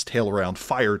wrap its tail around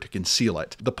fire to conceal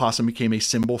it. The possum became a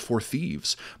symbol for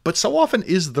thieves. But so often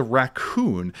is the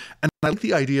raccoon. And I like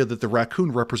the idea that the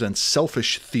raccoon represents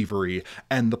selfish thievery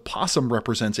and the possum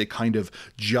represents a kind of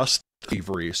just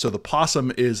thievery. So the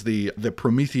possum is the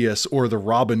Prometheus or the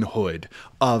Robin Hood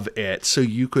of it. So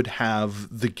you could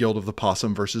have the guild of the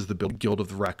possum versus the guild of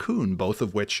the raccoon, both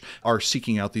of which are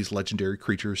seeking out these legendary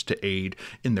creatures to aid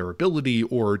in their ability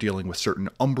or dealing with certain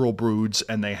umbral broods,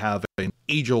 and they have an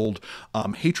age-old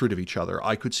hatred of each other.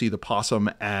 I could see the possum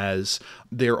as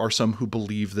there are some who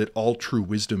believe that all true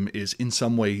wisdom is in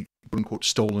some way quote-unquote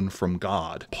stolen from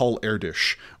God. Paul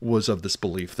Erdős was of this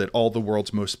belief that all the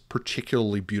world's most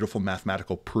particularly beautiful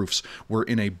mathematical proofs were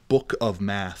in a book of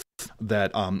math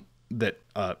that the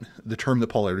term that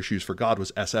Paul Erdős used for God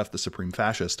was SF, the supreme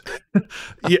fascist.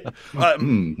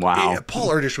 Wow. Paul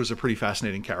Erdős was a pretty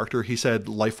fascinating character. He said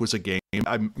life was a game.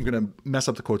 I'm going to mess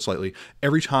up the quote slightly.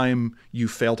 Every time you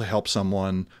fail to help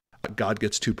someone, God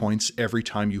gets 2 points. Every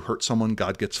time you hurt someone,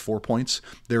 God gets 4 points.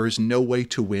 There is no way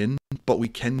to win, but we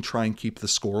can try and keep the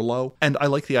score low. And I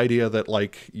like the idea that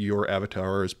like your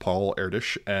avatar is Paul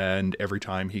Erdős, and every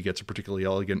time he gets a particularly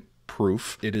elegant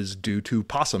proof, it is due to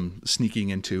possum sneaking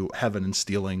into heaven and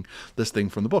stealing this thing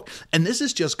from the book. And this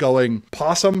is just going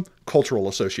possum cultural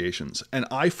associations. And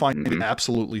I find it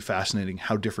absolutely fascinating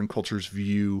how different cultures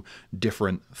view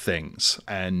different things.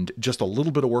 And just a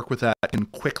little bit of work with that can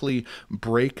quickly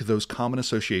break those common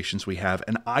associations we have,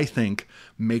 and I think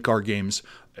make our games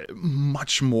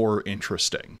much more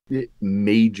interesting. It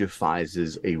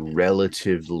magifies a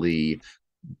relatively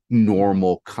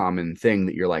normal, common thing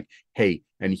that you're like, hey,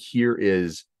 and here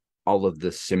is all of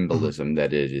the symbolism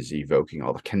that it is evoking,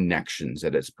 all the connections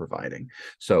that it's providing.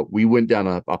 So we went down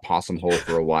a possum hole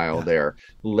for a while there.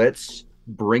 Let's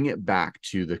bring it back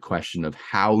to the question of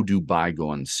how do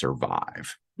bygones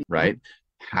survive, right?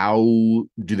 How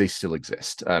do they still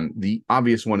exist? The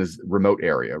obvious one is remote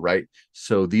area, right?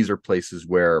 So these are places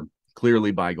where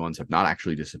clearly bygones have not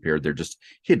actually disappeared. They're just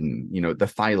hidden. You know, the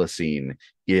thylacine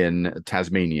in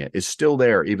Tasmania is still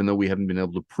there, even though we haven't been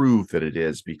able to prove that it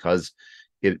is, because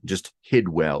it just hid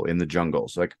well in the jungle.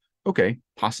 So like, okay,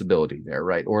 possibility there,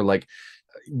 right? Or like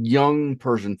young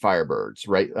Persian firebirds,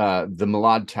 right? The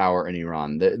Malad Tower in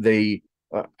Iran,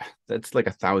 that's like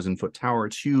 1,000-foot tower.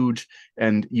 It's huge.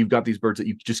 And you've got these birds that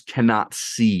you just cannot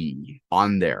see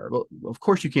on there. Well, of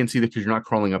course you can't see them because you're not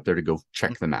crawling up there to go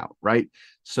check them out, right?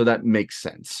 So that makes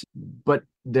sense. But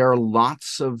there are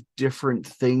lots of different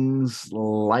things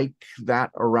like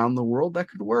that around the world that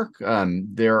could work.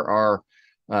 There are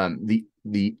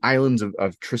the islands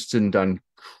of Tristan da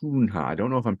Cunha. I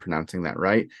don't know if I'm pronouncing that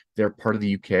right. They're part of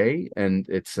the UK, and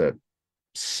it's a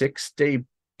 6-day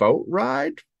boat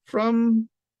ride from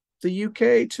the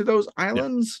UK to those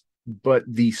islands. Yeah. But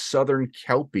the southern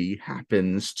Kelpie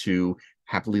happens to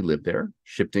happily live there,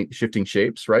 shifting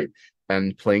shapes, right?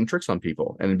 And playing tricks on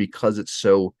people. And because it's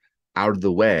so out of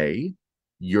the way,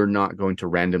 you're not going to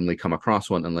randomly come across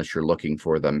one unless you're looking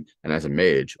for them. And as a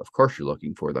mage, of course you're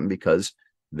looking for them because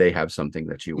they have something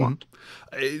that you want.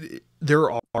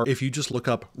 There are, if you just look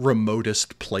up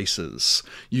remotest places,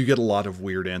 you get a lot of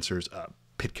weird answers.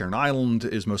 Pitcairn Island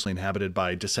is mostly inhabited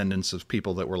by descendants of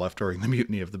people that were left during the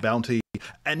Mutiny of the Bounty.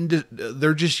 and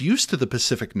they're just used to the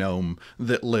Pacific gnome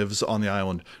that lives on the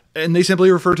island, and they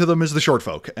simply refer to them as the short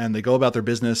folk, and they go about their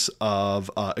business of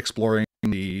exploring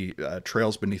the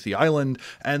trails beneath the island,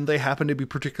 and they happen to be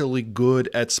particularly good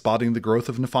at spotting the growth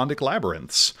of nephandic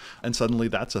labyrinths, and suddenly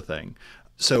that's a thing.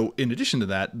 So in addition to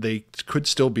that, they could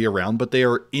still be around, but they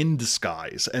are in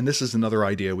disguise. And this is another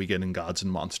idea we get in Gods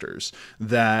and Monsters,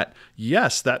 that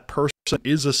yes, that person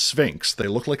is a sphinx. They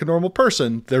look like a normal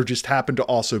person. They just happen to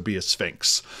also be a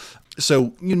sphinx.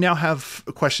 So you now have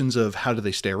questions of how do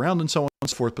they stay around and so on and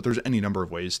so forth, but there's any number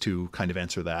of ways to kind of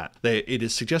answer that. It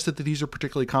is suggested that these are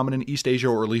particularly common in East Asia,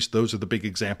 or at least those are the big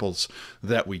examples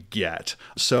that we get.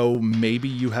 So maybe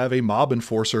you have a mob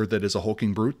enforcer that is a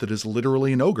hulking brute that is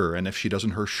literally an ogre, and if she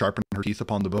doesn't sharpen her teeth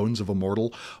upon the bones of a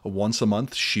mortal once a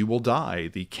month, she will die.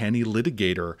 The canny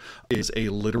litigator is a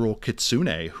literal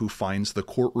kitsune who finds the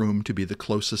courtroom to be the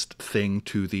closest thing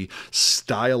to the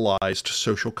stylized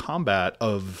social combat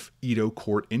of Edo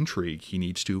court intrigue. He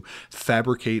needs to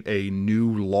fabricate a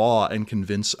new law and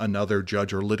convince another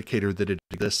judge or litigator that it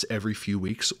exists every few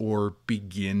weeks, or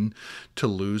begin to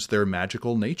lose their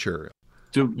magical nature.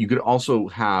 So you could also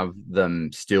have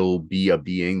them still be a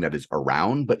being that is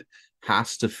around, but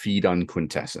has to feed on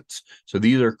quintessence. So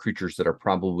these are creatures that are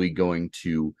probably going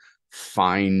to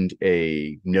find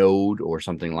a node or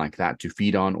something like that to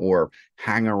feed on, or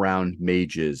hang around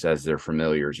mages as their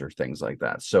familiars or things like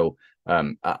that. So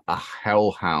a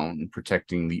hellhound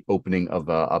protecting the opening of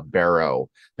a barrow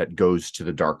that goes to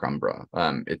the dark umbra.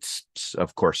 It's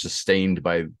of course sustained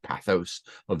by pathos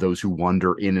of those who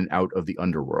wander in and out of the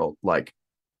underworld. Like,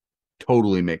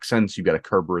 totally makes sense. You've got a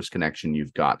Kerberos connection.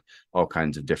 You've got all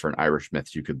kinds of different Irish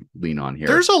myths you could lean on here.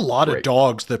 There's a lot of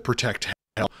dogs that protect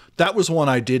hell. That was one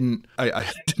I didn't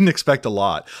expect a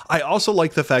lot. I also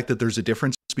like the fact that there's a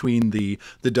difference between the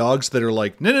dogs that are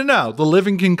like, no, the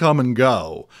living can come and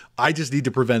go. I just need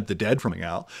to prevent the dead from coming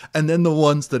out. And then the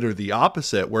ones that are the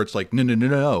opposite, where it's like,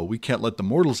 no, we can't let the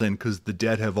mortals in because the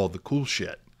dead have all the cool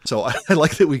shit. So I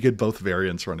like that we get both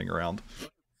variants running around.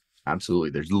 Absolutely.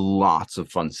 There's lots of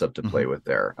fun stuff to play with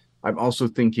there. I'm also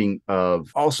thinking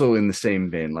of, also in the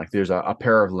same vein, like there's a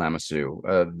pair of Lamassu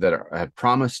that have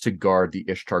promised to guard the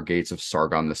Ishtar gates of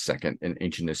Sargon II in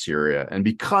ancient Assyria. And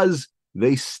because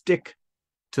they stick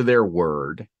to their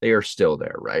word, they are still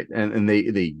there, right? And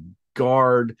they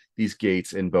guard these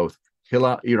gates in both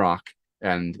Hilla, Iraq,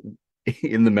 and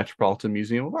in the Metropolitan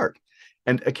Museum of Art.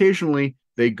 And occasionally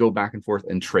they go back and forth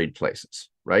and trade places,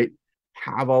 right?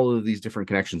 Have all of these different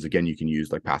connections. Again, you can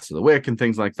use like Paths of the Wick and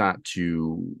things like that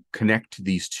to connect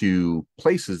these two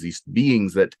places, these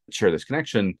beings that share this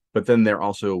connection, but then they're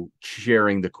also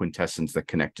sharing the quintessence that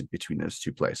connected between those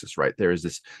two places, right? There is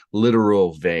this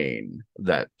literal vein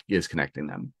that is connecting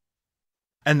them.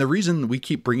 And the reason we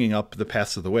keep bringing up the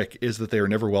Paths of the Wick is that they are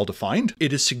never well defined.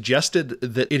 It is suggested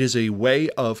that it is a way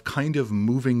of kind of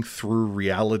moving through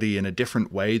reality in a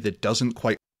different way that doesn't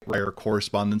quite require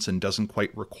correspondence and doesn't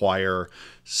quite require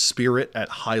spirit at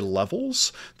high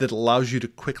levels, that allows you to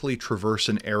quickly traverse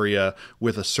an area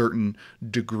with a certain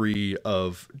degree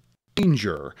of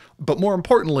danger. But more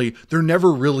importantly, they're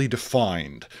never really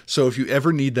defined. So if you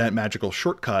ever need that magical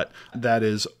shortcut, that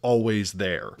is always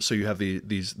there. So you have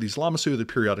these Lamassu that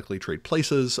periodically trade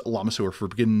places. Lamassu are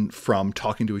forbidden from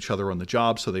talking to each other on the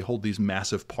job, so they hold these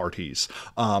massive parties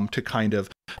to kind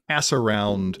of pass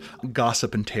around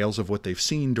gossip and tales of what they've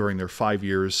seen during their 5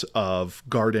 years of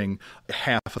guarding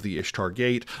half of the Ishtar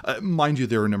Gate. Mind you,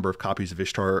 there are a number of copies of the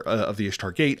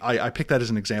Ishtar Gate. I picked that as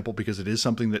an example because it is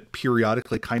something that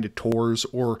periodically kind of tours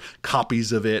or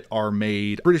copies of it are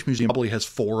made. British Museum probably has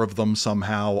 4 of them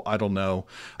somehow. I don't know.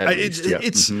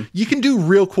 You can do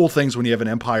real cool things when you have an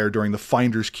empire during the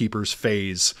finders keepers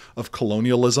phase of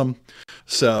colonialism.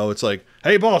 So it's like,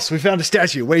 hey boss, we found a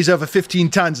statue, weighs over 15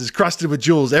 tons, is crusted with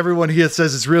jewels. Everyone here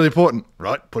says it's really important.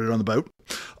 Right, put it on the boat.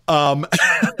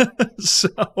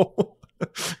 So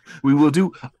we will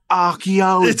do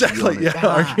archaeology. Exactly, yeah,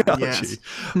 archaeology.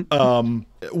 Yes.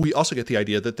 We also get the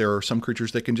idea that there are some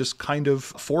creatures that can just kind of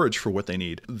forage for what they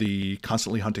need. The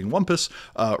constantly hunting Wumpus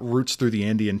roots through the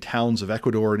Andean towns of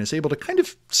Ecuador and is able to kind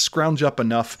of scrounge up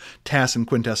enough TAS and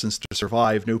quintessence to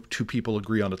survive. No two people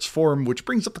agree on its form, which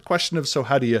brings up the question of, so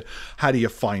how do you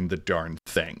find the darn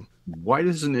thing? Why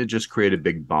doesn't it just create a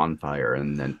big bonfire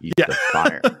and then eat the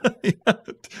fire? Yeah.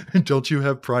 Don't you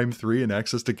have Prime 3 and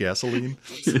access to gasoline?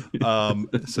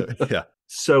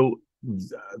 So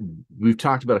we've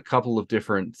talked about a couple of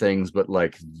different things, but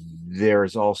like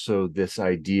there's also this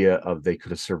idea of they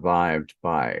could have survived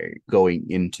by going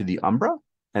into the Umbra,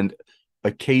 and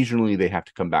occasionally they have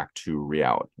to come back to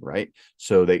reality, right?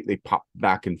 So they pop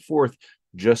back and forth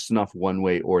just enough one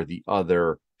way or the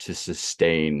other to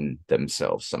sustain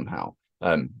themselves somehow.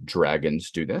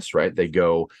 Dragons do this, right? They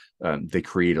go, they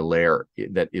create a lair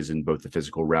that is in both the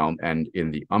physical realm and in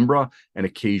the Umbra, and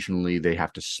occasionally they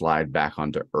have to slide back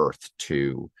onto Earth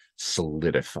to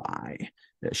solidify,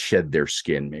 shed their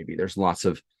skin. Maybe there's lots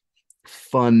of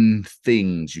fun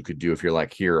things you could do if you're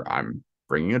like, here, I'm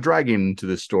bringing a dragon to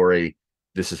this story.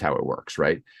 This is how it works,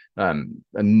 right?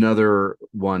 Another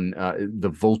one, the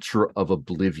Vulture of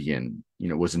Oblivion,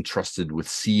 was entrusted with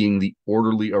seeing the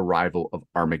orderly arrival of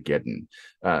Armageddon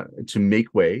to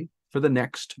make way for the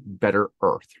next better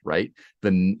Earth, right?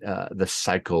 The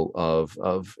cycle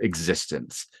of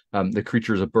existence. The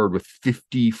creature is a bird with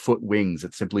 50-foot wings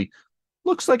that simply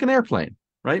looks like an airplane,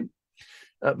 right?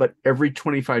 But every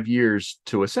 25 years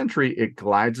to a century, it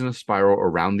glides in a spiral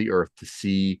around the Earth to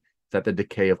see that the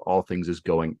decay of all things is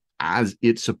going as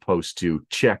it's supposed to.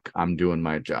 Check, I'm doing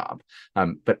my job.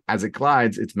 But as it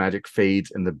glides, its magic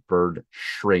fades and the bird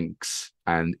shrinks,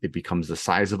 and it becomes the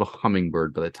size of a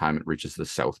hummingbird by the time it reaches the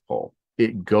South Pole.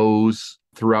 It goes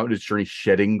throughout its journey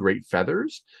shedding great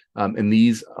feathers, and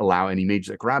these allow any mage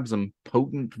that grabs them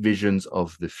potent visions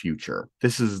of the future.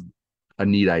 This is a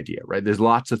neat idea, right? There's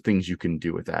lots of things you can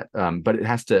do with that, but it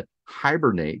has to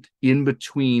hibernate in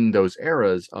between those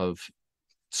eras of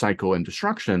cycle and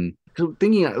destruction. So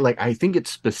I think it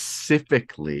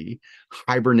specifically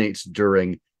hibernates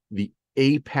during the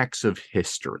apex of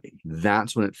history.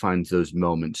 That's when it finds those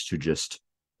moments to just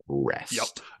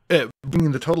rest.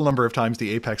 Bringing the total number of times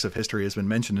the apex of history has been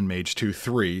mentioned in Mage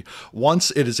 2-3.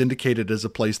 Once it is indicated as a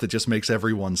place that just makes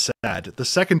everyone sad. The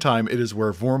second time it is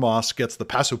where Vormos gets the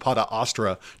Pasupada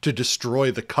Astra to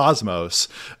destroy the cosmos.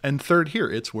 And third here,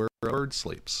 it's where a bird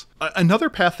sleeps. Another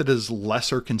path that is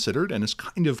lesser considered and is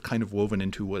kind of woven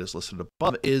into what is listed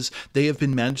above is they have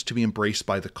been managed to be embraced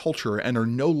by the culture and are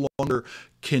no longer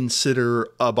consider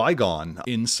a bygone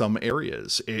in some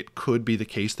areas. It could be the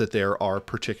case that there are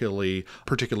particular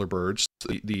birds.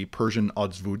 The Persian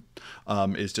odzvud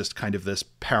is just kind of this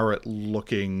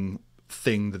parrot-looking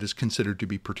thing that is considered to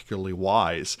be particularly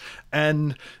wise.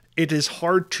 And it is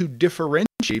hard to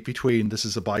differentiate between this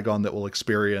is a bygone that will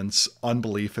experience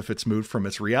unbelief if it's moved from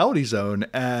its reality zone,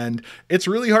 and it's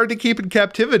really hard to keep in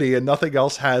captivity and nothing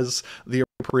else has the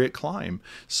appropriate climb.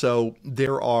 So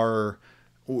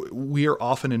we are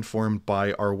often informed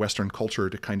by our Western culture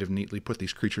to kind of neatly put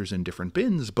these creatures in different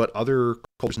bins, but other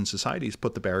cultures and societies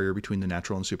put the barrier between the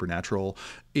natural and supernatural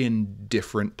in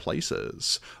different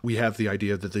places. We have the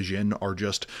idea that the Jinn are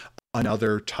just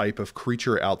another type of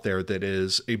creature out there that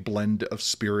is a blend of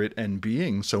spirit and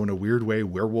being. So in a weird way,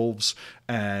 werewolves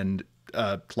and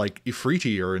like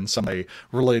Ifriti are in some way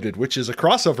related, which is a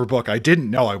crossover book I didn't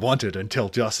know I wanted until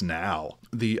just now.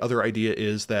 The other idea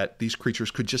is that these creatures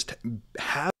could just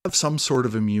have some sort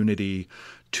of immunity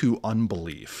to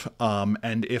unbelief.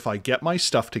 And if I get my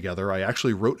stuff together, I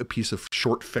actually wrote a piece of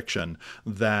short fiction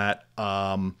that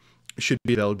should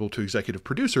be available to executive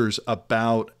producers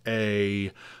about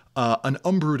an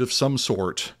Umbrood of some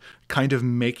sort kind of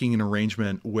making an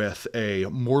arrangement with a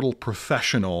mortal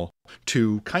professional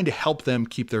to kind of help them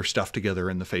keep their stuff together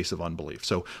in the face of unbelief.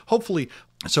 So hopefully,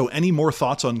 any more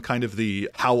thoughts on kind of the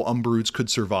how Umbroods could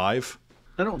survive?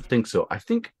 I don't think so. I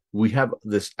think we have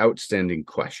this outstanding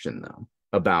question though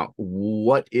about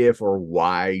what if or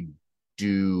why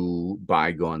do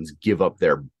Bygones give up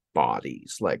their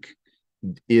bodies? Like,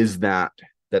 is that's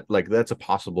a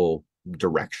possible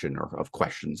direction or of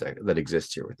questions that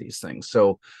exist here with these things.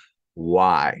 So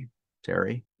why,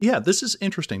 Terry? Yeah, this is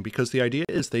interesting because the idea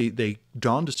is they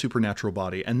donned a supernatural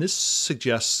body, and this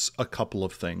suggests a couple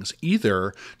of things.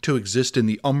 Either to exist in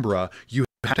the Umbra, you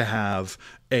have to have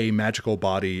a magical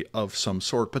body of some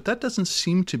sort, but that doesn't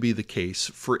seem to be the case.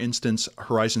 For instance,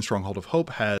 Horizon Stronghold of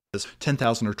Hope has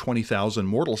 10,000 or 20,000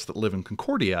 mortals that live in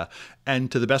Concordia, and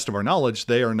to the best of our knowledge,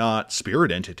 they are not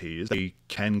spirit entities. They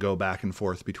can go back and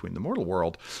forth between the mortal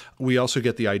world. We also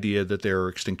get the idea that there are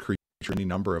extinct creatures in any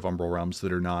number of umbral realms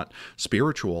that are not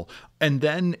spiritual. And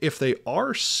then if they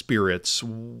are spirits,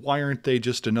 why aren't they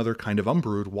just another kind of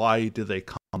Umbrood? Why do they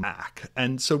come back?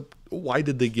 And so why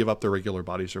did they give up their regular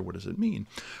bodies, or what does it mean?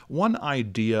 One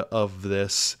idea of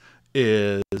this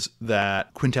is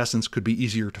that quintessence could be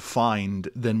easier to find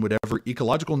than whatever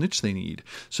ecological niche they need.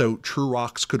 So true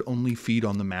rocks could only feed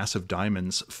on the massive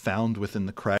diamonds found within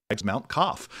the crags of Mount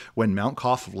Koth. When Mount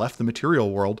Koth left the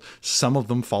material world, some of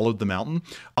them followed the mountain.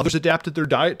 Others adapted their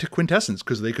diet to quintessence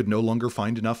because they could no longer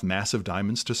find enough massive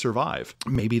diamonds to survive.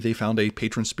 Maybe they found a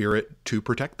patron spirit to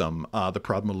protect them. The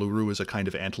Proud Maluru is a kind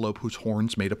of antelope whose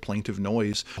horns made a plaintive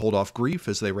noise to hold off grief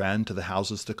as they ran to the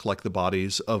houses to collect the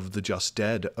bodies of the just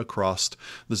dead across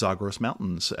the Zagros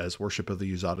Mountains. As worship of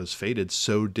the Uzatas faded,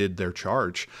 so did their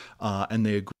charge, and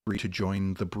they agreed to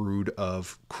join the brood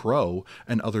of Crow,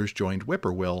 and others joined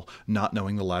Whippoorwill, not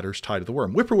knowing the latter's tied to the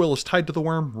worm. Whippoorwill is tied to the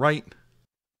worm, right?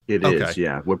 It is,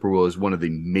 yeah. Whippoorwill is one of the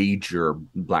major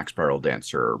Black Spiral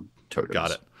Dancer totems.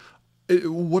 Got it.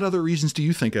 What other reasons do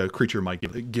you think a creature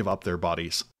might give up their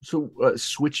bodies? So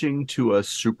switching to a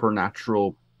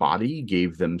supernatural body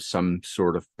gave them some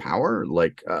sort of power.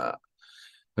 Like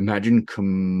imagine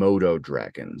Komodo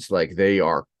dragons. Like they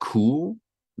are cool,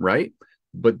 right?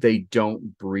 But they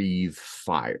don't breathe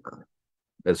fire,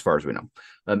 as far as we know.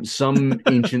 Some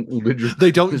ancient lizard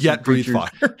they don't yet breathe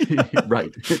fire.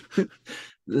 Right.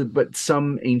 But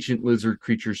some ancient lizard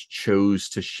creatures chose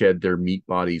to shed their meat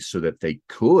bodies so that they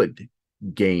could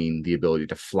gain the ability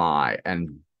to fly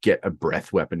and get a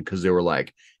breath weapon, because they were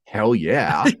like, hell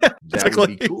yeah, that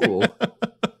would be cool.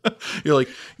 You're like,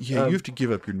 you have to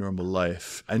give up your normal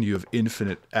life and you have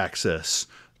infinite access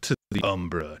to the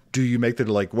Umbra. Do you make that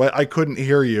like, what? I couldn't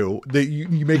hear you.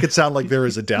 You make it sound like there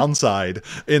is a downside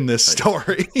in this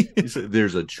story.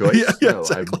 There's a choice. Yeah, no,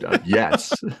 exactly.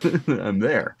 Yes, I'm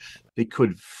there. They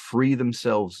could free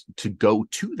themselves to go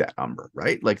to that Umbra,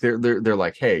 right? Like they're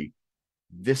like, hey,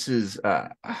 this is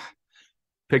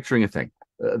picturing a thing.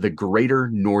 The greater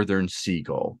northern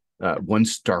seagull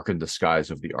once darkened the skies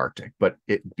of the Arctic, but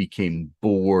it became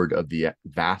bored of the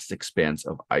vast expanse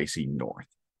of icy north.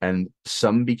 And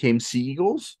some became sea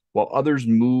eagles, while others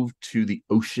moved to the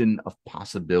ocean of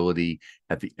possibility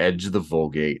at the edge of the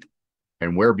Vulgate,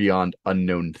 and where beyond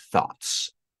unknown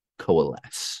thoughts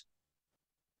coalesce.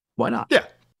 Why not? Yeah.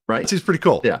 Right? That seems pretty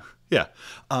cool. Yeah. Yeah.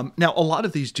 Now, a lot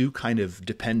of these do kind of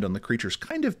depend on the creatures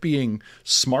kind of being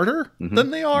smarter than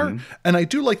they are. And I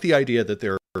do like the idea that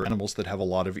there are animals that have a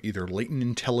lot of either latent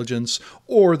intelligence,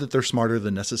 or that they're smarter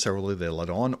than necessarily they let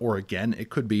on. Or again, it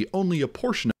could be only a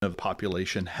portion of the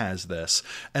population has this,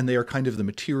 and they are kind of the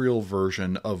material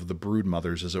version of the brood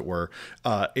mothers, as it were,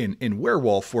 in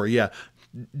Werewolf, where,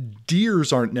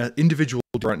 deers individual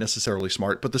aren't necessarily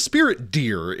smart, but the spirit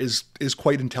deer is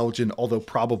quite intelligent, although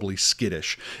probably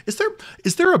skittish. Is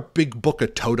there a big book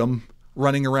of totem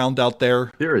running around out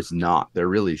there? There is not. There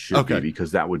really should be,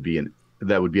 because that would be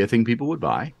a thing people would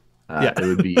buy. It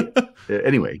would be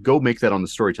anyway. Go make that on the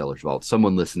Storyteller's Vault.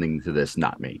 Someone listening to this,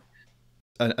 not me.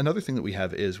 Another thing that we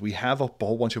have is we have a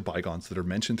whole bunch of Bygones that are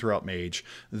mentioned throughout Mage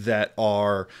that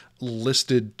are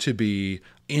listed to be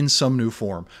in some new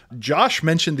form. Josh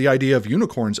mentioned the idea of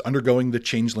unicorns undergoing the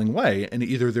changeling way, and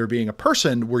either there being a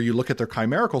person where you look at their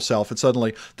chimerical self and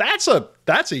suddenly that's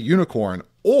a unicorn,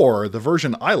 or the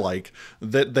version I like,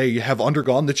 that they have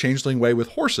undergone the changeling way with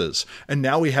horses. And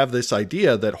now we have this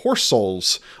idea that horse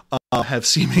souls have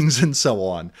seemings and so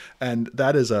on. And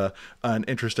that is an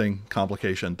interesting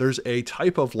complication. There's a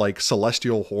type of like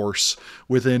celestial horse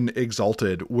within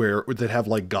Exalted that have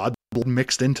like God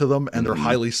mixed into them, and they're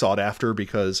highly sought after,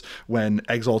 because when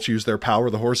Exalts use their power,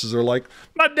 the horses are like,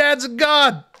 my dad's a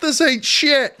god, this ain't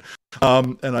shit.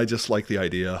 And I just like the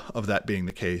idea of that being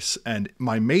the case. And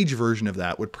my mage version of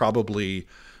that would probably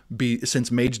be,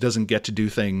 since mage doesn't get to do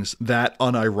things that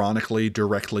unironically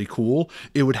directly cool,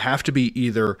 it would have to be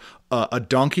either a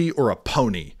donkey or a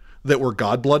pony that were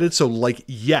god-blooded. So like,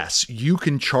 yes, you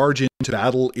can charge into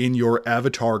battle in your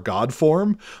avatar god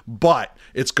form, but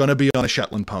it's going to be on a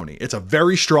Shetland pony. It's a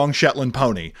very strong Shetland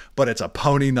pony, but it's a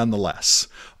pony nonetheless.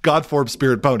 God form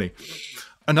spirit pony.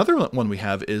 Another one we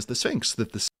have is the Sphinx,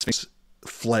 that the Sphinx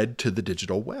fled to the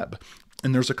digital web.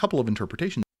 And there's a couple of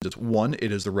interpretations. One,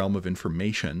 it is the realm of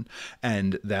information,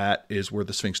 and that is where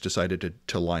the Sphinx decided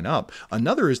to line up.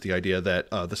 Another is the idea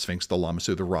that the Sphinx, the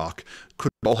Lamassu, the Rock,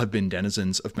 could all have been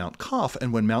denizens of Mount Koth,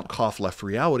 and when Mount Koth left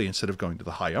reality, instead of going to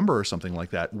the High Umber or something like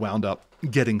that, wound up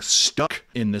getting stuck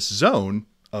in this zone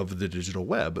of the digital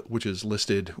web, which is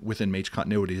listed within Mage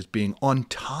continuity as being on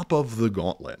top of the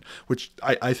gauntlet, which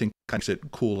I think makes it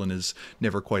cool and is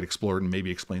never quite explored, and maybe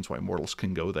explains why mortals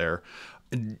can go there.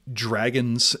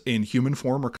 Dragons in human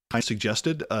form are kind of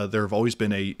suggested. There have always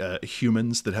been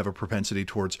humans that have a propensity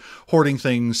towards hoarding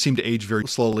things, seem to age very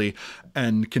slowly,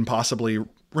 and can possibly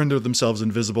render themselves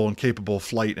invisible and capable of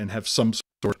flight and have some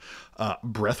sort of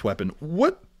breath weapon.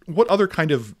 What other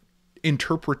kind of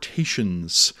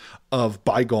interpretations of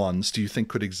Bygones do you think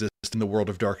could exist in the world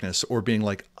of darkness, or being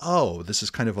like, oh, this is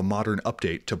kind of a modern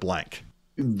update to blank?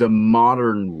 The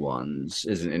modern ones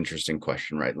is an interesting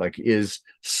question, right? Like, is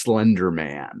Slender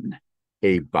Man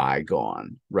a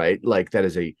Bygone, right? Like, that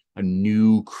is a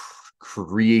new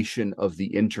creation of the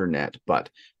internet, but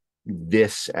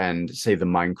this and say the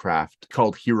Minecraft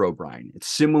called Herobrine. It's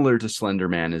similar to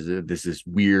Slenderman, is this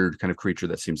weird kind of creature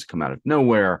that seems to come out of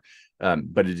nowhere.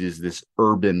 But it is this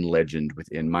urban legend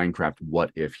within Minecraft.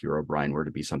 What if Herobrine were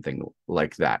to be something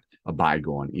like that, a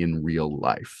Bygone in real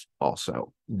life?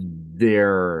 Also,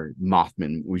 their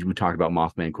Mothman. We talked about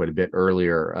Mothman quite a bit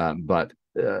earlier, but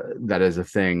that is a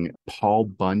thing. Paul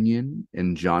Bunyan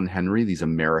and John Henry, these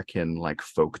American like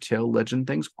folktale legend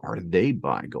things, are they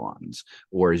Bygones,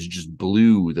 or is just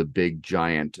Blue, the big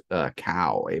giant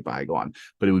cow, a Bygone?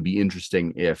 But it would be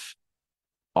interesting if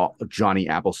Johnny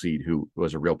Appleseed, who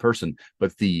was a real person,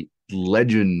 but the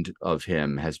legend of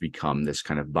him has become this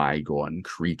kind of Bygone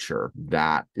creature.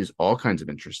 That is all kinds of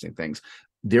interesting things.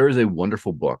 There is a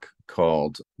wonderful book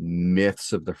called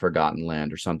Myths of the Forgotten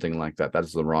Land or something like that. That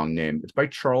is the wrong name. It's by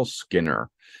Charles Skinner.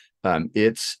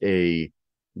 It's a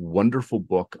wonderful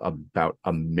book about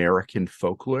American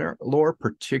folklore,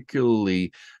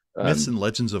 particularly Myths and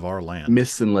Legends of Our Land.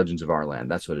 Myths and Legends of Our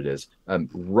Land. That's what it is.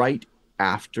 Right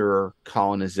after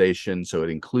colonization, so it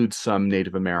includes some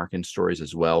Native American stories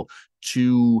as well,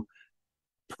 to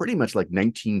pretty much like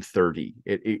 1930.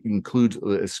 It includes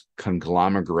this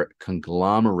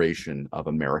conglomeration of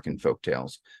American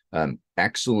folktales.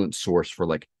 Excellent source for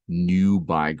like new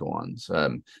Bygones.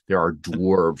 There are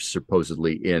dwarves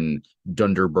supposedly in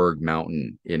Dunderberg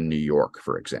Mountain in New York,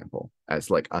 for example,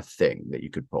 as like a thing that you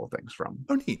could pull things from.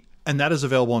 Oh, neat. And that is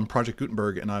available on Project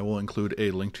Gutenberg, and I will include a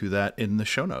link to that in the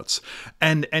show notes.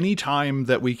 And anytime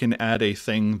that we can add a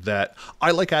thing that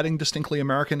I like adding distinctly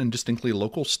American and distinctly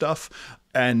local stuff,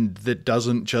 and that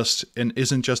isn't just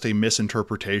a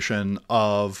misinterpretation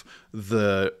of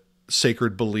the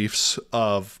sacred beliefs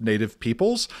of Native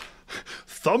peoples,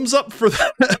 thumbs up for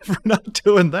that, for not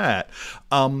doing that.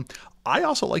 I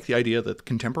also like the idea that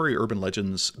contemporary urban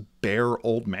legends bear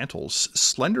old mantles.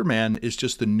 Slenderman is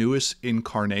just the newest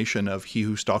incarnation of He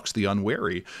Who Stalks the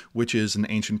Unwary, which is an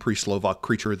ancient pre-Slovak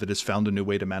creature that has found a new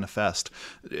way to manifest.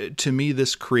 To me,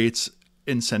 this creates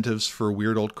incentives for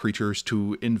weird old creatures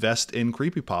to invest in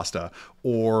creepypasta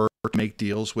or make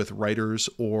deals with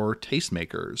writers or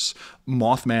tastemakers.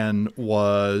 Mothman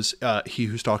was He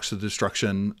Who Stalks the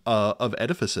Destruction of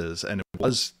Edifices, and it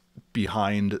was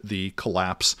behind the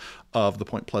collapse of the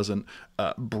Point Pleasant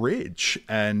bridge.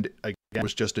 And again, it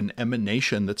was just an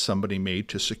emanation that somebody made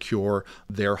to secure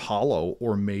their hollow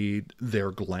or made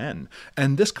their glen.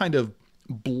 And this kind of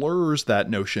blurs that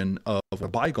notion of what a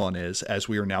Bygone is, as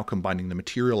we are now combining the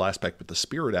material aspect with the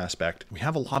spirit aspect. We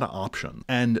have a lot of options,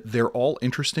 and they're all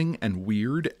interesting and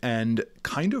weird. And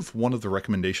kind of one of the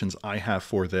recommendations I have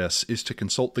for this is to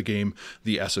consult the game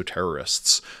The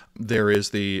Esoterrorists. There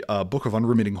is the Book of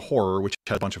Unremitting Horror, which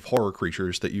has a bunch of horror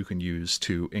creatures that you can use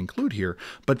to include here.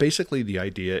 But basically the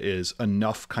idea is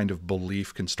enough kind of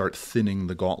belief can start thinning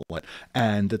the gauntlet,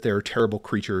 and that there are terrible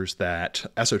creatures that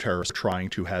esoterrorists are trying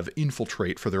to have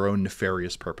infiltrate for their own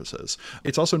nefarious purposes.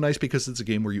 It's also nice because it's a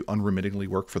game where you unremittingly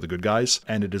work for the good guys,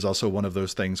 and it is also one of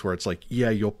those things where it's like, yeah,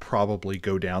 you'll probably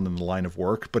go down in the line of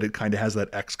work, but it kind of has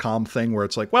that XCOM thing where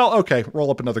it's like, well, okay, roll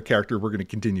up another character, we're going to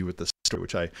continue with this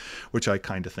story, which I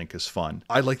kind of think is fun.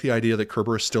 I like the idea that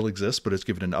Kerberos still exists, but it's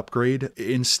given an upgrade.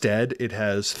 Instead, it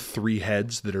has 3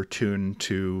 heads that are tuned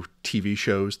to TV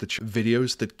shows,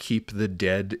 videos that keep the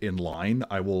dead in line.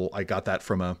 I got that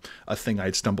from a thing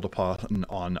I'd stumbled upon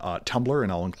on Tumblr,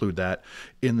 and I'll include that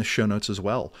in the show notes as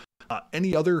well.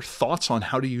 Any other thoughts on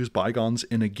how to use Bygones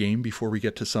in a game before we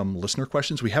get to some listener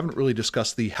questions? We haven't really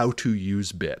discussed the how to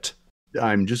use bit.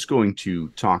 I'm just going to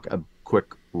talk a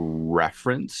quick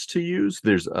reference to use.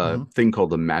 There's a thing called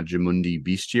the Magimundi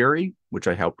Bestiary, which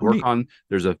I helped work on.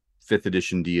 There's a 5th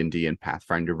edition D&D and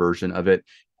Pathfinder version of it.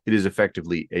 It is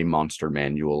effectively a monster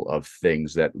manual of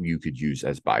things that you could use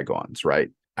as Bygones, right?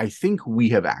 I think we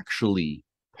have actually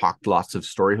talked lots of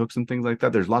story hooks and things like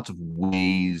that. There's lots of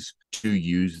ways to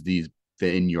use these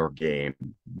in your game.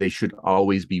 They should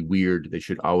always be weird. They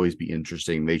should always be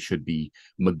interesting. They should be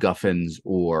MacGuffins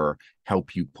or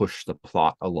help you push the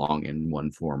plot along in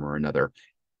one form or another,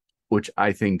 which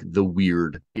I think the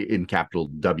weird in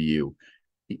capital W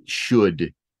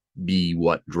should be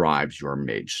what drives your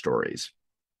mage stories.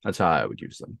 That's how I would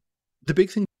use them. The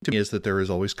big thing to me is that there is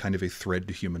always kind of a thread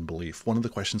to human belief. One of the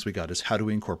questions we got is, how do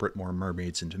we incorporate more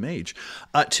mermaids into mage?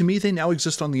 To me, they now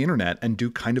exist on the internet and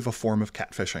do kind of a form of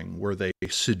catfishing where they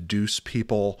seduce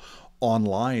people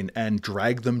online and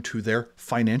drag them to their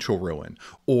financial ruin,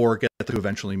 or get to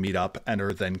eventually meet up and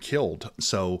are then killed.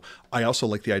 So I also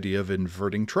like the idea of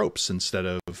inverting tropes. Instead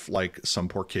of like some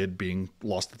poor kid being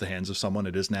lost at the hands of someone,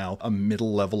 it is now a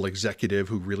middle-level executive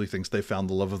who really thinks they found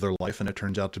the love of their life, and it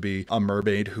turns out to be a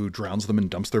mermaid who drowns them and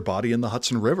dumps their body in the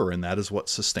Hudson River, and that is what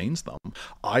sustains them.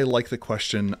 I like the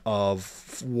question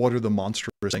of what are the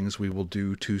monstrous things we will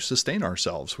do to sustain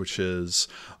ourselves, which is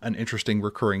an interesting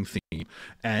recurring theme.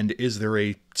 And is there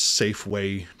a safe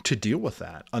way to deal with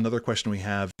that? Another question we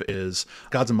have is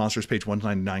Gods and Monsters, page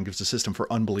 199, gives a system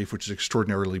for unbelief, which is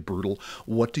extraordinarily brutal.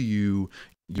 What do you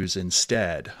use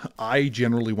instead? I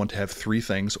generally want to have three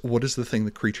things. What is the thing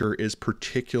the creature is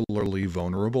particularly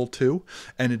vulnerable to?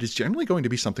 And it is generally going to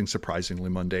be something surprisingly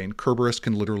mundane. Kerberos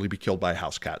can literally be killed by a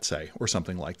house cat, say, or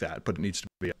something like that, but it needs to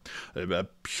be a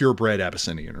purebred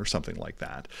Abyssinian or something like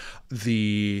that.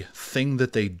 The thing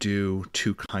that they do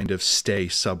to kind of stay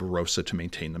sub rosa, to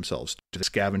maintain themselves, to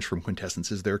scavenge from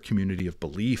quintessence, is their community of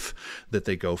belief that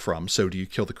they go from. So do you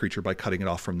kill the creature by cutting it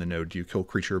off from the node? Do you kill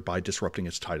creature by disrupting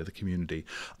its tie to the community?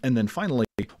 And then finally,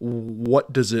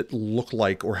 what does it look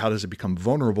like, or how does it become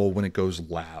vulnerable when it goes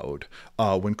loud?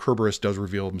 When Kerberos does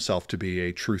reveal himself to be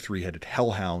a true three-headed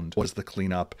hellhound, what does the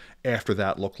cleanup after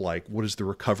that look like? What is the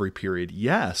recovery period?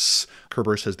 Yes,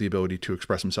 Kerberos has the ability to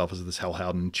express himself as this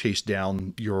hellhound and chase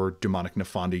down your demonic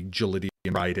Nefandi agility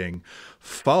and riding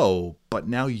foe, but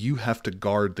now you have to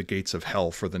guard the gates of hell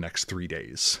for the next 3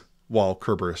 days while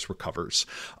Kerberos recovers.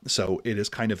 So it is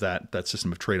kind of that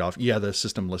system of trade-off. Yeah, the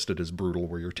system listed as brutal,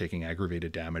 where you're taking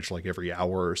aggravated damage like every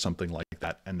hour or something like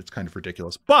that, and it's kind of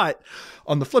ridiculous. But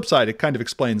on the flip side, it kind of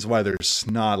explains why there's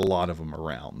not a lot of them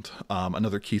around.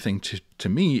 Another key thing to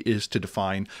me is to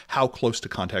define how close to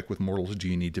contact with mortals do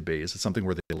you need to be. Is it something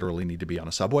where they literally need to be on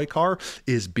a subway car?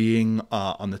 Is being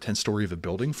on the 10th story of a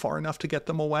building far enough to get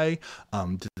them away?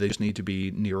 Do they just need to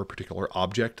be near a particular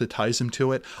object that ties them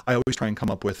to it? I always try and come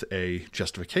up with a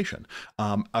justification.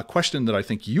 A question that I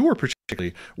think you are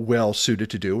particularly well suited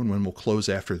to do, and when we'll close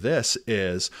after this,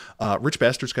 is Rich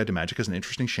Bastard's Guide to Magic is an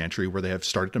interesting chantry where they have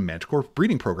started a Manticore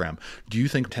breeding program. Do you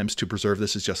think attempts to preserve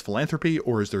this is just philanthropy,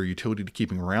 or is there utility to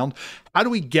keeping around? How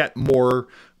do we get more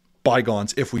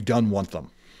Bygones if we don't want them?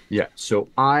 Yeah, so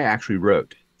I actually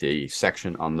wrote the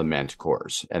section on the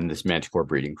Manticores and this Manticore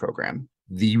breeding program.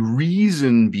 The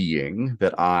reason being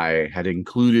that I had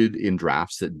included in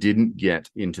drafts that didn't get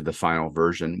into the final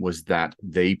version was that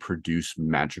they produce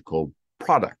magical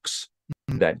products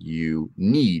that you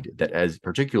need, that as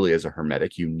particularly as a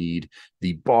hermetic, you need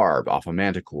the barb off a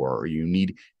manticore, or you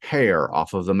need hair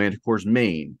off of the manticore's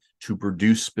mane to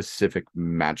produce specific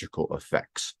magical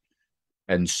effects.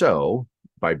 And so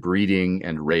by breeding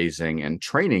and raising and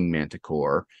training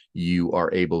manticore, you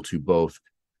are able to both,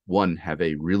 one, have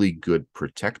a really good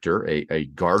protector, a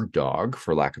guard dog,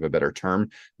 for lack of a better term,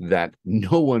 that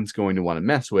no one's going to want to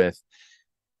mess with.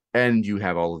 And you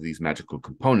have all of these magical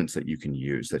components that you can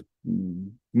use that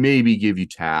maybe give you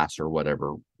tasks or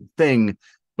whatever thing,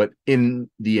 but in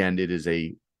the end, it is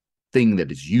a thing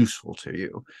that is useful to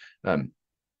you.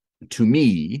 To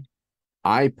me,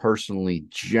 I personally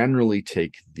generally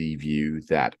take the view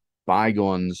that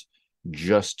Bygones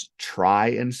just try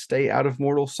and stay out of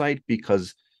mortal sight,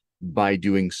 because by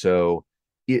doing so,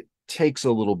 it takes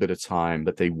a little bit of time,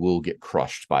 but they will get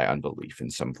crushed by unbelief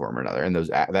in some form or another. And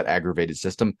that aggravated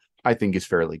system, I think, is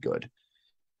fairly good.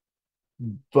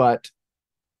 But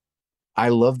I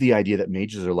love the idea that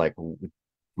mages are like,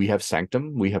 we have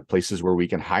sanctum, we have places where we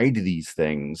can hide these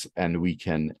things, and we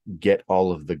can get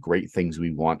all of the great things we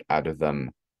want out of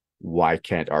them. Why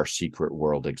can't our secret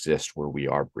world exist where we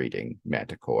are breeding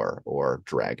manticore or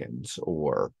dragons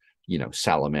or,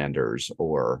 salamanders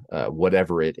or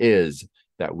whatever it is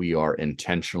that we are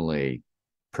intentionally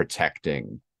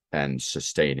protecting and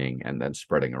sustaining and then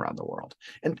spreading around the world?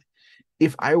 And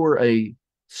if I were a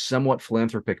somewhat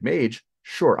philanthropic mage,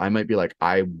 sure, I might be like,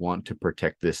 I want to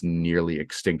protect this nearly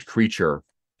extinct creature.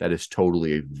 That is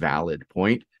totally a valid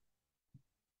point.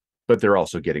 But they're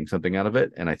also getting something out of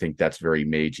it. And I think that's very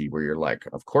magey, where you're like,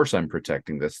 of course I'm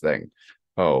protecting this thing.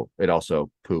 Oh, it also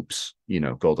poops,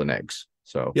 golden eggs.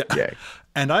 So, yeah. Yay.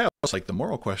 And I also like the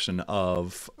moral question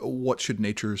of what should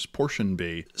nature's portion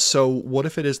be? So what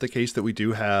if it is the case that we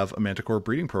do have a manticore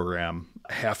breeding program?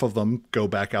 Half of them go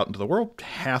back out into the world.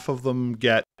 Half of them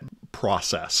get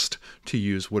processed, to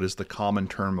use what is the common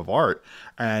term of art.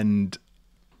 And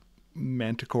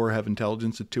manticore have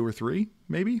intelligence at 2 or 3,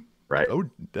 maybe? Right. Oh,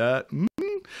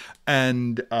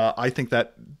 And I think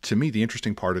that, to me, the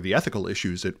interesting part are the ethical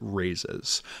issues it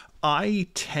raises. I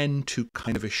tend to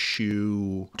kind of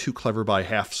eschew too clever by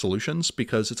half solutions,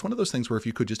 because it's one of those things where if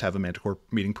you could just have a manticore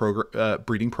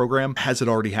breeding program, has it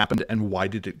already happened, and why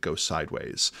did it go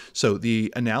sideways? So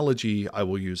the analogy I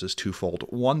will use is twofold.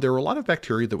 One, there are a lot of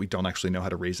bacteria that we don't actually know how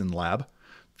to raise in lab.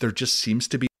 There just seems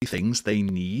to be things they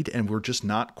need, and we're just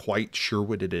not quite sure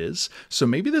what it is. So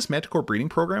maybe this manticore breeding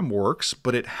program works,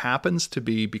 but it happens to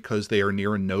be because they are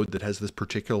near a node that has this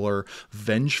particular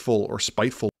vengeful or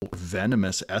spiteful or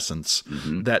venomous essence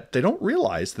that they don't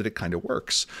realize that it kind of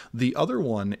works. The other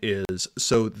one is,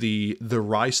 so the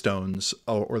rye stones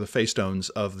or the face stones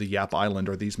of the Yap Island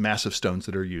are these massive stones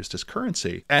that are used as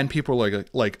currency. And people are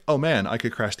like, oh man, I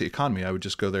could crash the economy. I would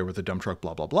just go there with a dump truck,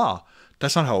 blah, blah, blah.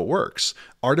 That's not how it works.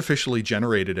 Artificially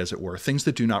generated, as it were, things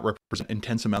that do not represent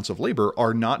intense amounts of labor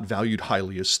are not valued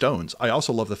highly as stones. I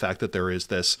also love the fact that there is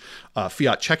this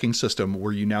fiat checking system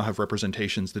where you now have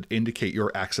representations that indicate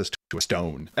your access to a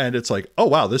stone. And it's like, oh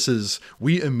wow,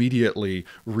 we immediately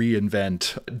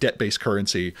reinvent debt-based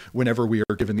currency whenever we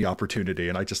are given the opportunity.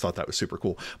 And I just thought that was super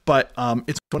cool. But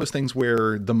it's one of those things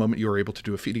where the moment you're able to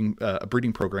do a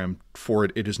breeding program for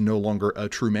it, it is no longer a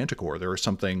true manticore. There is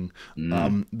something,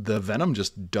 the venom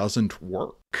just doesn't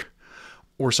work,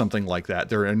 or something like that.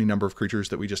 There are any number of creatures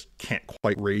that we just can't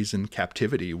quite raise in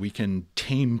captivity. We can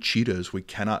tame cheetahs. We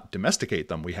cannot domesticate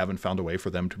them. We haven't found a way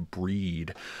for them to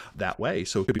breed that way.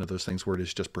 So it could be one of those things where it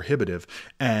is just prohibitive.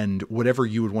 And whatever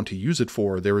you would want to use it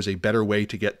for, there is a better way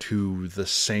to get to the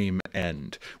same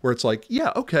end. Where it's like,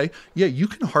 yeah, okay, yeah, you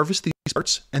can harvest these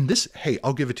parts, and this, hey,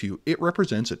 I'll give it to you. It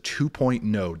represents a 2-point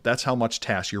node. That's how much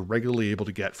TAS you're regularly able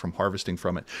to get from harvesting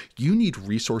from it. You need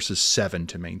resources 7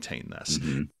 to maintain this.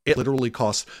 It literally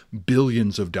costs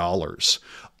billions of dollars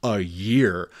a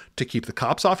year to keep the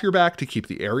cops off your back, to keep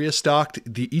the area stocked.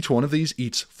 Each one of these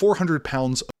eats 400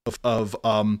 pounds of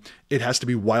it has to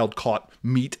be wild caught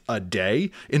meat a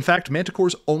day. In fact,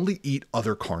 manticores only eat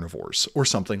other carnivores or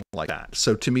something like that.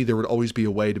 So to me, there would always be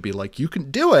a way to be like, you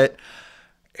can do it.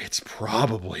 It's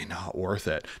probably not worth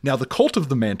it. Now, the cult of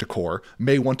the manticore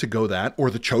may want to go that,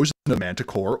 or the chosen of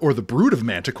manticore, or the brood of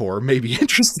manticore may be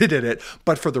interested in it,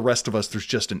 but for the rest of us, there's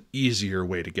just an easier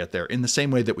way to get there. In the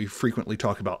same way that we frequently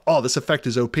talk about, oh, this effect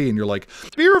is OP, and you're like,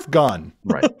 Spear of Gun.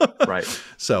 Right.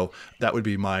 So that would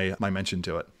be my mention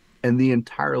to it. And the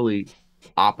entirely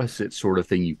opposite sort of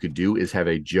thing you could do is have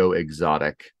a Joe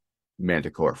Exotic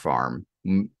manticore farm,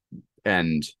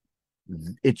 and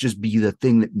it just be the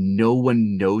thing that no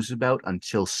one knows about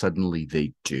until suddenly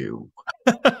they do.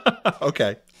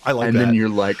 Okay. I like that. And then you're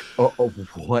like, oh,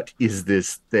 what is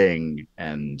this thing?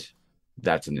 And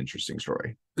that's an interesting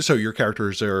story. So your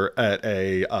characters are at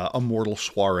a mortal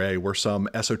soiree where some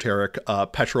esoteric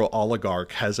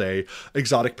petro-oligarch has a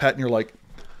exotic pet, and you're like,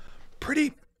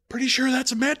 pretty sure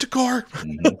that's a manticore.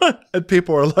 And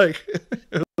people are like,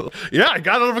 yeah, I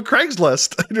got it off a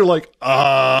Craigslist. And you're like,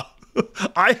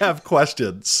 I have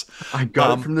questions. I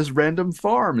got it from this random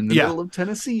farm in the middle of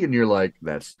Tennessee, and you're like,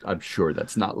 I'm sure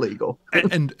that's not legal.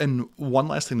 and one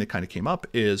last thing that kind of came up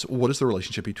is, what is the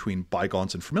relationship between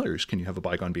bygones and familiars? Can you have a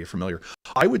bygone be a familiar?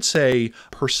 I would say,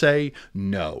 per se,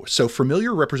 no. So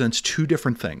familiar represents two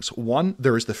different things. One,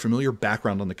 there is the familiar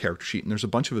background on the character sheet, and there's a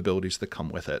bunch of abilities that come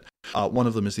with it. One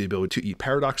of them is the ability to eat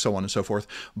paradox, so on and so forth.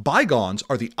 Bygones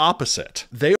are the opposite.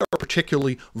 They are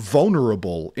particularly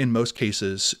vulnerable in most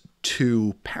cases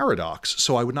to paradox,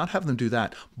 so I would not have them do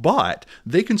that, but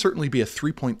they can certainly be a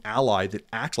 3-point ally that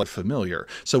acts like familiar.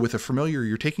 So with a familiar,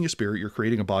 you're taking a spirit, you're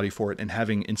creating a body for it, and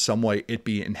having in some way it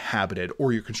be inhabited,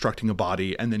 or you're constructing a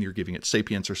body and then you're giving it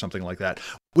sapience or something like that.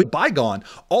 With Bygone,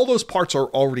 all those parts are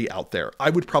already out there. I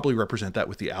would probably represent that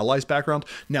with the allies background.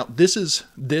 Now, this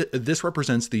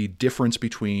represents the difference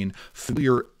between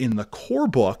familiar in the core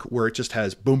book, where it just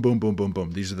has boom, boom, boom, boom,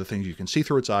 boom. These are the things you can see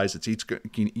through its eyes. It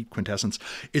can eat quintessence.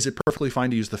 Is it perfectly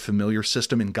fine to use the familiar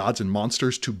system in Gods and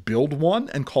Monsters to build one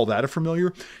and call that a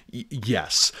familiar?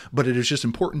 Yes, but it is just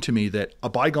important to me that a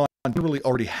Bygone really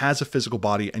already has a physical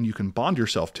body and you can bond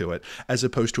yourself to it, as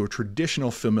opposed to a traditional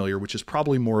familiar, which is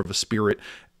probably more of a spirit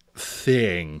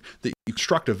thing that you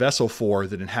construct a vessel for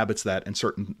that inhabits that, and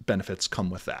certain benefits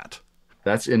come with that.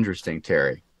 That's interesting,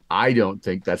 Terry. I don't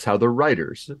think that's how the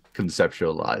writers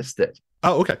conceptualized it.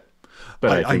 Oh, okay.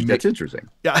 But I think that's interesting.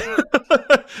 Yeah.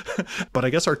 But I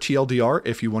guess our TLDR,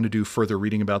 if you want to do further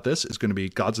reading about this, is going to be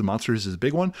Gods and Monsters is a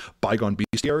big one. Bygone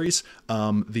Bestiaries.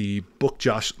 The book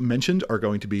Josh mentioned are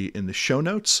going to be in the show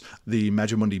notes. The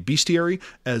Magimundi Bestiary,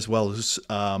 as well as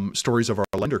Stories of Our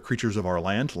Land, or Creatures of Our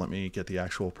Land. Let me get the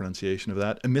actual pronunciation of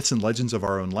that. And Myths and Legends of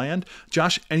Our Own Land.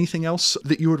 Josh, anything else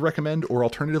that you would recommend? Or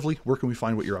alternatively, where can we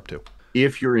find what you're up to?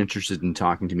 If you're interested in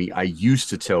talking to me, I used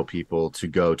to tell people to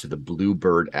go to the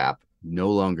Bluebird app. No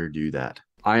longer do that.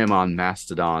 I am on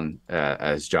Mastodon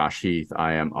as Josh Heath.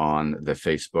 I am on the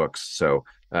Facebooks. So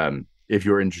if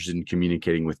you're interested in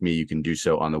communicating with me, you can do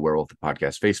so on the Werewolf the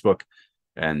Podcast Facebook.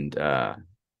 And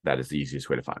that is the easiest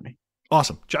way to find me.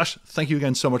 Awesome. Josh, thank you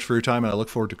again so much for your time, and I look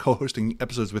forward to co-hosting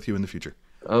episodes with you in the future.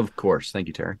 Of course. Thank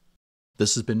you, Terry.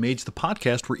 This has been Mage the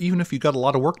Podcast, where even if you got a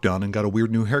lot of work done and got a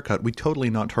weird new haircut, we totally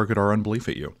not target our unbelief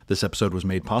at you. This episode was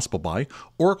made possible by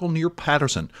Oracle Near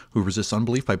Patterson, who resists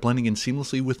unbelief by blending in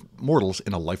seamlessly with mortals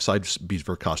in a life-size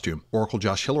beaver costume. Oracle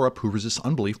Josh Hillerup, who resists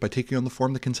unbelief by taking on the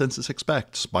form the consensus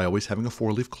expects by always having a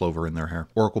 4-leaf clover in their hair.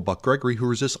 Oracle Buck Gregory, who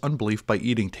resists unbelief by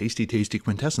eating tasty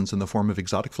quintessence in the form of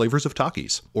exotic flavors of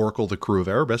Takis. Oracle the Crew of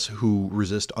Erebus, who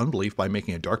resist unbelief by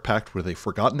making a dark pact with a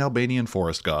forgotten Albanian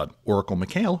forest god. Oracle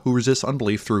Mikhail, who resists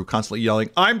unbelief through constantly yelling,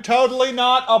 "I'm totally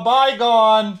not a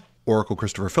Bygone!" Oracle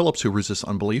Christopher Phillips, who resists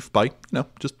unbelief by,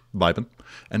 just vibing.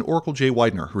 And Oracle Jay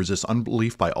Widener, who resists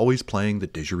unbelief by always playing the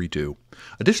didgeridoo.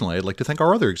 Additionally, I'd like to thank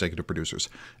our other executive producers,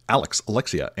 Alex,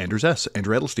 Alexia, Anders S.,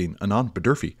 Andrew Edelstein, Anand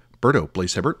Badurfi, Berto,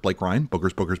 Blaze Hibbert, Blake Ryan,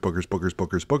 Boogers,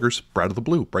 Brad of the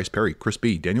Blue, Bryce Perry, Chris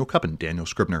B., Daniel Cuppin, Daniel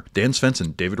Scribner, Dan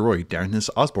Svensson, David Roy,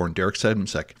 Dennis Osborne, Derek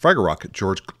Sedmsek, Fragerrock,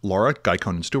 George Laura, Guy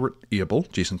Conan Stewart, Ia Bull,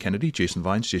 Jason Kennedy, Jason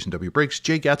Vines, Jason W. Briggs,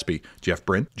 Jay Gatsby, Jeff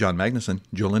Bryn, John Magnuson,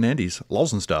 Julian Andes,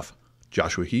 Lulz and Stuff,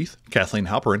 Joshua Heath, Kathleen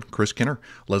Halperin, Chris Kinner,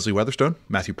 Leslie Weatherstone,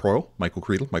 Matthew Proyle, Michael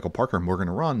Creedle, Michael Parker, Morgan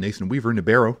Aron, Nathan Weaver,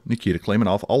 Nibero, Nikita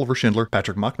Klamanoff, Oliver Schindler,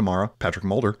 Patrick McNamara, Patrick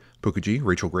Mulder, Puka G,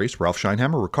 Rachel Grace, Ralph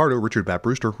Scheinhammer, Ricardo, Richard Bat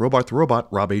Brewster, Robot the Robot,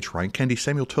 Rob H., Ryan Kendi,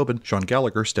 Samuel Tobin, Sean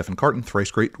Gallagher, Stephen Carton, Thrice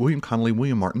Great, William Connolly,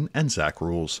 William Martin, and Zach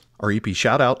Rules. Our EP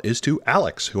shout-out is to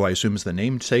Alex, who I assume is the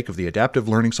namesake of the adaptive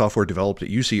learning software developed at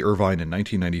UC Irvine in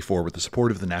 1994 with the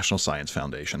support of the National Science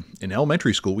Foundation. In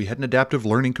elementary school, we had an adaptive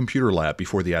learning computer lab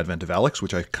before the advent of Alex,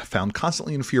 which I found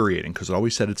constantly infuriating because it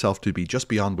always set itself to be just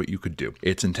beyond what you could do.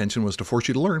 Its intention was to force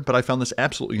you to learn, but I found this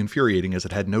absolutely infuriating as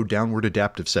it had no downward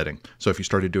adaptive setting. So if you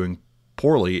started doing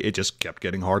poorly, it just kept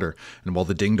getting harder. And while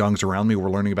the ding-dongs around me were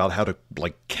learning about how to,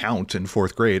 count in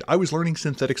 4th grade, I was learning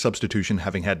synthetic substitution,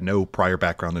 having had no prior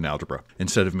background in algebra.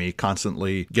 Instead of me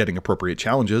constantly getting appropriate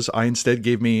challenges, I instead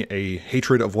gave me a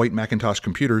hatred of white Macintosh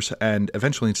computers and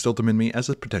eventually instilled them in me as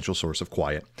a potential source of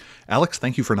quiet. Alex,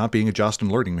 thank you for not being a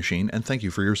Jostin learning machine, and thank you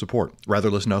for your support.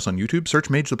 Rather listen to us on YouTube, search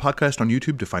Mage the Podcast on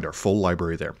YouTube to find our full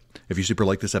library there. If you super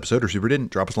liked this episode or super didn't,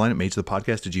 drop us a line at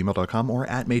magethepodcast@gmail.com or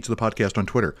at magethepodcast on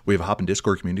Twitter. We have a Hop and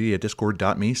Discord community at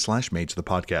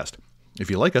discord.me/magethepodcast. If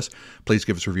you like us, please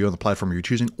give us a review on the platform you're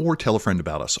choosing or tell a friend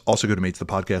about us. Also go to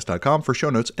magethepodcast.com for show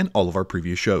notes and all of our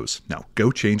previous shows. Now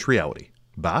go change reality.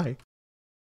 Bye.